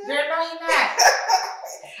 Girl, no, you're not.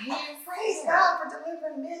 Praise God for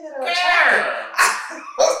delivering men that are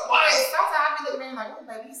sometimes I be looking at him like, oh,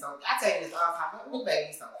 baby, you so. I tell you this all the time. Like, oh, baby,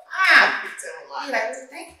 you so fine. You're like,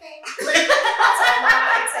 thank you. I told him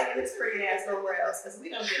I ain't taking this freaking ass nowhere else because we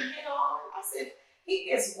done been hit on. I said,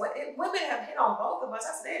 women have hit on both of us.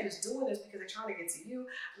 I said, they're just doing this because they're trying to get to you.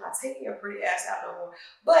 I'm not taking your pretty ass out no more.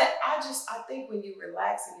 But I think when you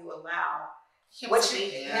relax and you allow him to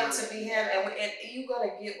be him, and you're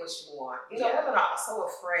gonna get what you want. You know, women are so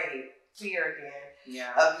afraid, fear again.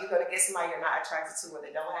 Yeah. You're gonna get somebody you're not attracted to, where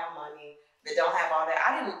they don't have money, they don't have all that.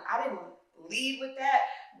 I didn't lead with that,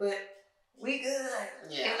 but we good.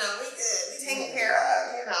 Yeah. You know, we good. We taken care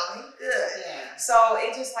of. You know, he good. Yeah. So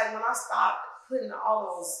it just like when I stopped putting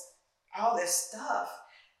all this stuff,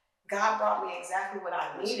 God brought me exactly what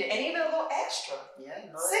I needed, and even a little extra. Yeah,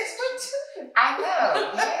 6'2". I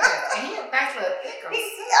know. Yeah, and he a nice little thick. We've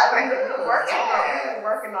been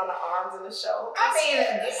working on the arms and the shoulders. I mean,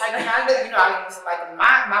 I used to like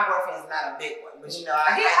my boyfriend is not a big one, but you know,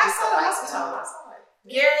 I used to like him.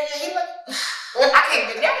 Yeah, he look. I can't.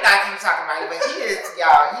 Never know I keep talking about him, but he is,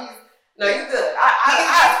 y'all. No, you good.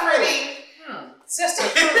 He's pretty. Sister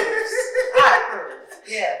proves. I approve.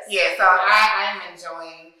 Yes. Yeah. So I am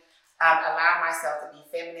enjoying. Allow myself to be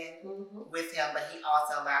feminine with him, but he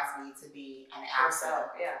also allows me to be an alpha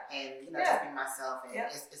and just be myself, and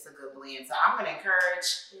it's a good blend. So I'm going to encourage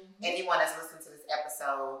anyone that's listening to this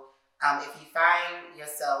episode, if you find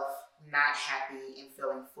yourself not happy and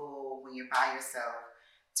feeling full when you're by yourself,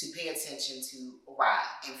 to pay attention to why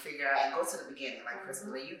and figure out and go to the beginning. Like Crystal,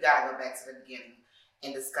 you got to go back to the beginning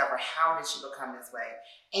and discover how did you become this way.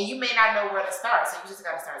 And you may not know where to start, so you just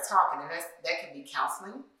got to start talking, and that can be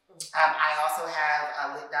counseling. I also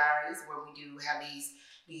have Lit Diaries, where we do have these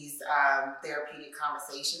therapeutic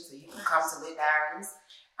conversations. So you can come to Lit Diaries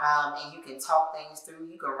and you can talk things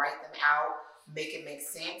through. You can write them out, make it make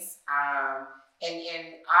sense. And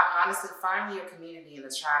honestly, find your community and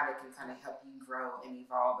a tribe that can kind of help you grow and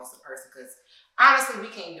evolve as a person. Because honestly,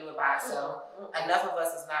 we can't do it by ourselves. Enough of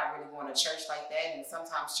us is not really going to church like that, and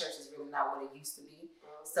sometimes church is really not what it used to be.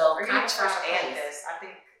 So kind of church and this. I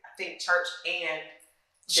think church and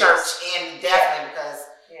definitely because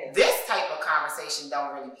this type of conversation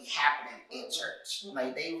don't really be happening in church.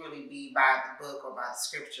 Like they really be by the book or by the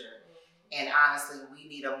scripture. And honestly, we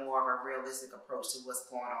need a more of a realistic approach to what's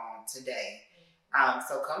going on today.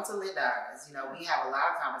 So come to Lit Diaries. You know, we have a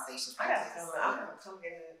lot of conversations like this. I'm gonna come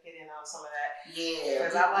get in on some of that. Yeah,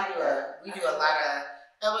 we do a lot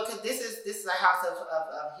of because this is a house of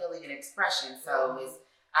healing and expression. So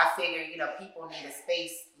I figure, people need a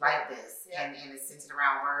space like this, and it's centered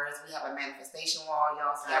around words. We have a manifestation wall,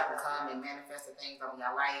 y'all, so y'all can come and manifest the things of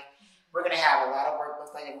your life. We're going to have a lot of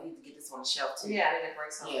workbooks later. We need to get this on the shelf, too. Yeah, I need to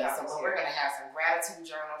break some but we're going to have some gratitude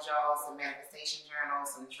journals, y'all, some manifestation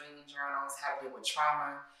journals, some dreaming journals, how to deal with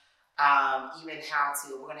trauma, we're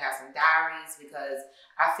going to have some diaries, because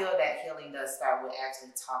I feel that healing does start with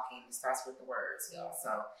actually talking. It starts with the words, y'all.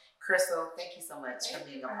 So, Crystal, thank you so much for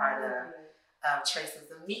being a part of Traces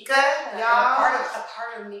of Mika, y'all. A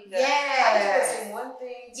part of Mika. Yeah. I just want to say one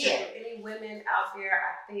thing to any women out there.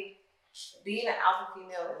 I think being an alpha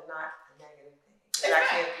female is not a negative thing. It's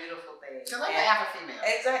actually a beautiful thing. You're like an alpha female.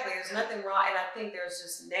 Exactly. There's nothing wrong. And I think there's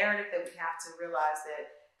this narrative that we have to realize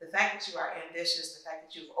that the fact that you are ambitious, the fact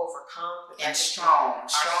that you've overcome, and strong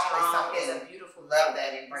is a beautiful love thing.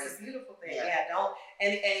 That embrace. It's a beautiful thing. Yeah, don't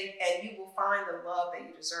and you will find the love that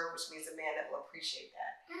you deserve, which means a man that will appreciate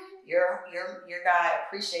that. Your guy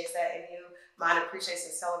appreciates that, and mine appreciates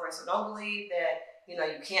and celebrates. So don't believe that you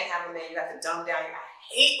can't have a man. You have to dumb down. I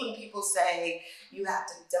hate when people say you have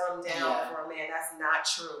to dumb down for a man. That's not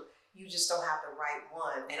true. You just don't have the right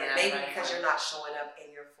one, and it may be because you're not showing up in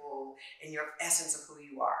your essence of who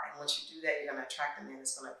you are. And once you do that, you're going to attract a man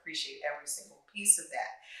that's going to appreciate every single piece of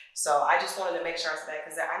that. So I just wanted to make sure I said that,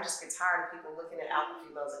 because I just get tired of people looking at alpha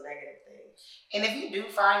females as a negative thing. And if you do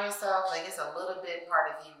find yourself like it's a little bit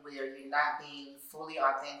part of you where you're not being fully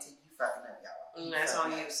authentic, you fucking up, y'all. That's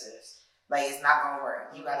on you, sis. Like, it's not going to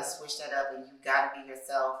work. You got to switch that up, and you got to be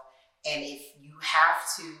yourself. And if you have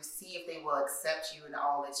to see if they will accept you and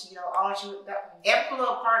every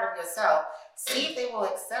little part of yourself, see if they will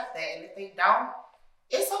accept that. And if they don't,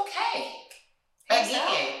 it's okay.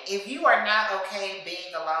 Again, if you are not okay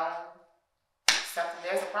being alone,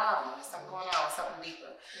 there's a problem. There's something going on. Something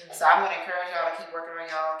deeper. So I'm going to encourage y'all to keep working on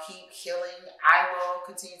y'all. Keep healing. I will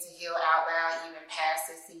continue to heal out loud even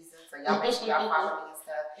past this season. So y'all make sure y'all follow me and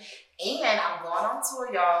stuff. And I'm going on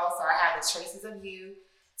tour, y'all. So I have the Traces of You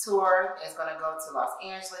tour. It's going to go to Los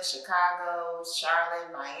Angeles, Chicago,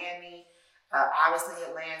 Charlotte, Miami, obviously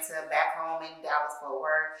Atlanta, back home in Dallas, Fort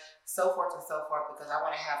Worth, so forth and so forth, because I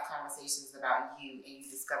want to have conversations about you and you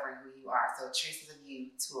discovering who you are. So Traces of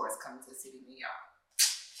You tour is coming to the city of New York.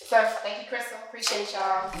 So thank you, Crystal. Appreciate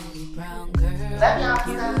y'all. Brown girl, Love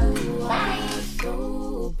y'all. Bye.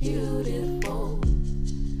 So beautiful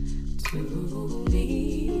to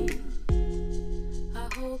me. I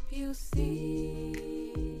hope you see.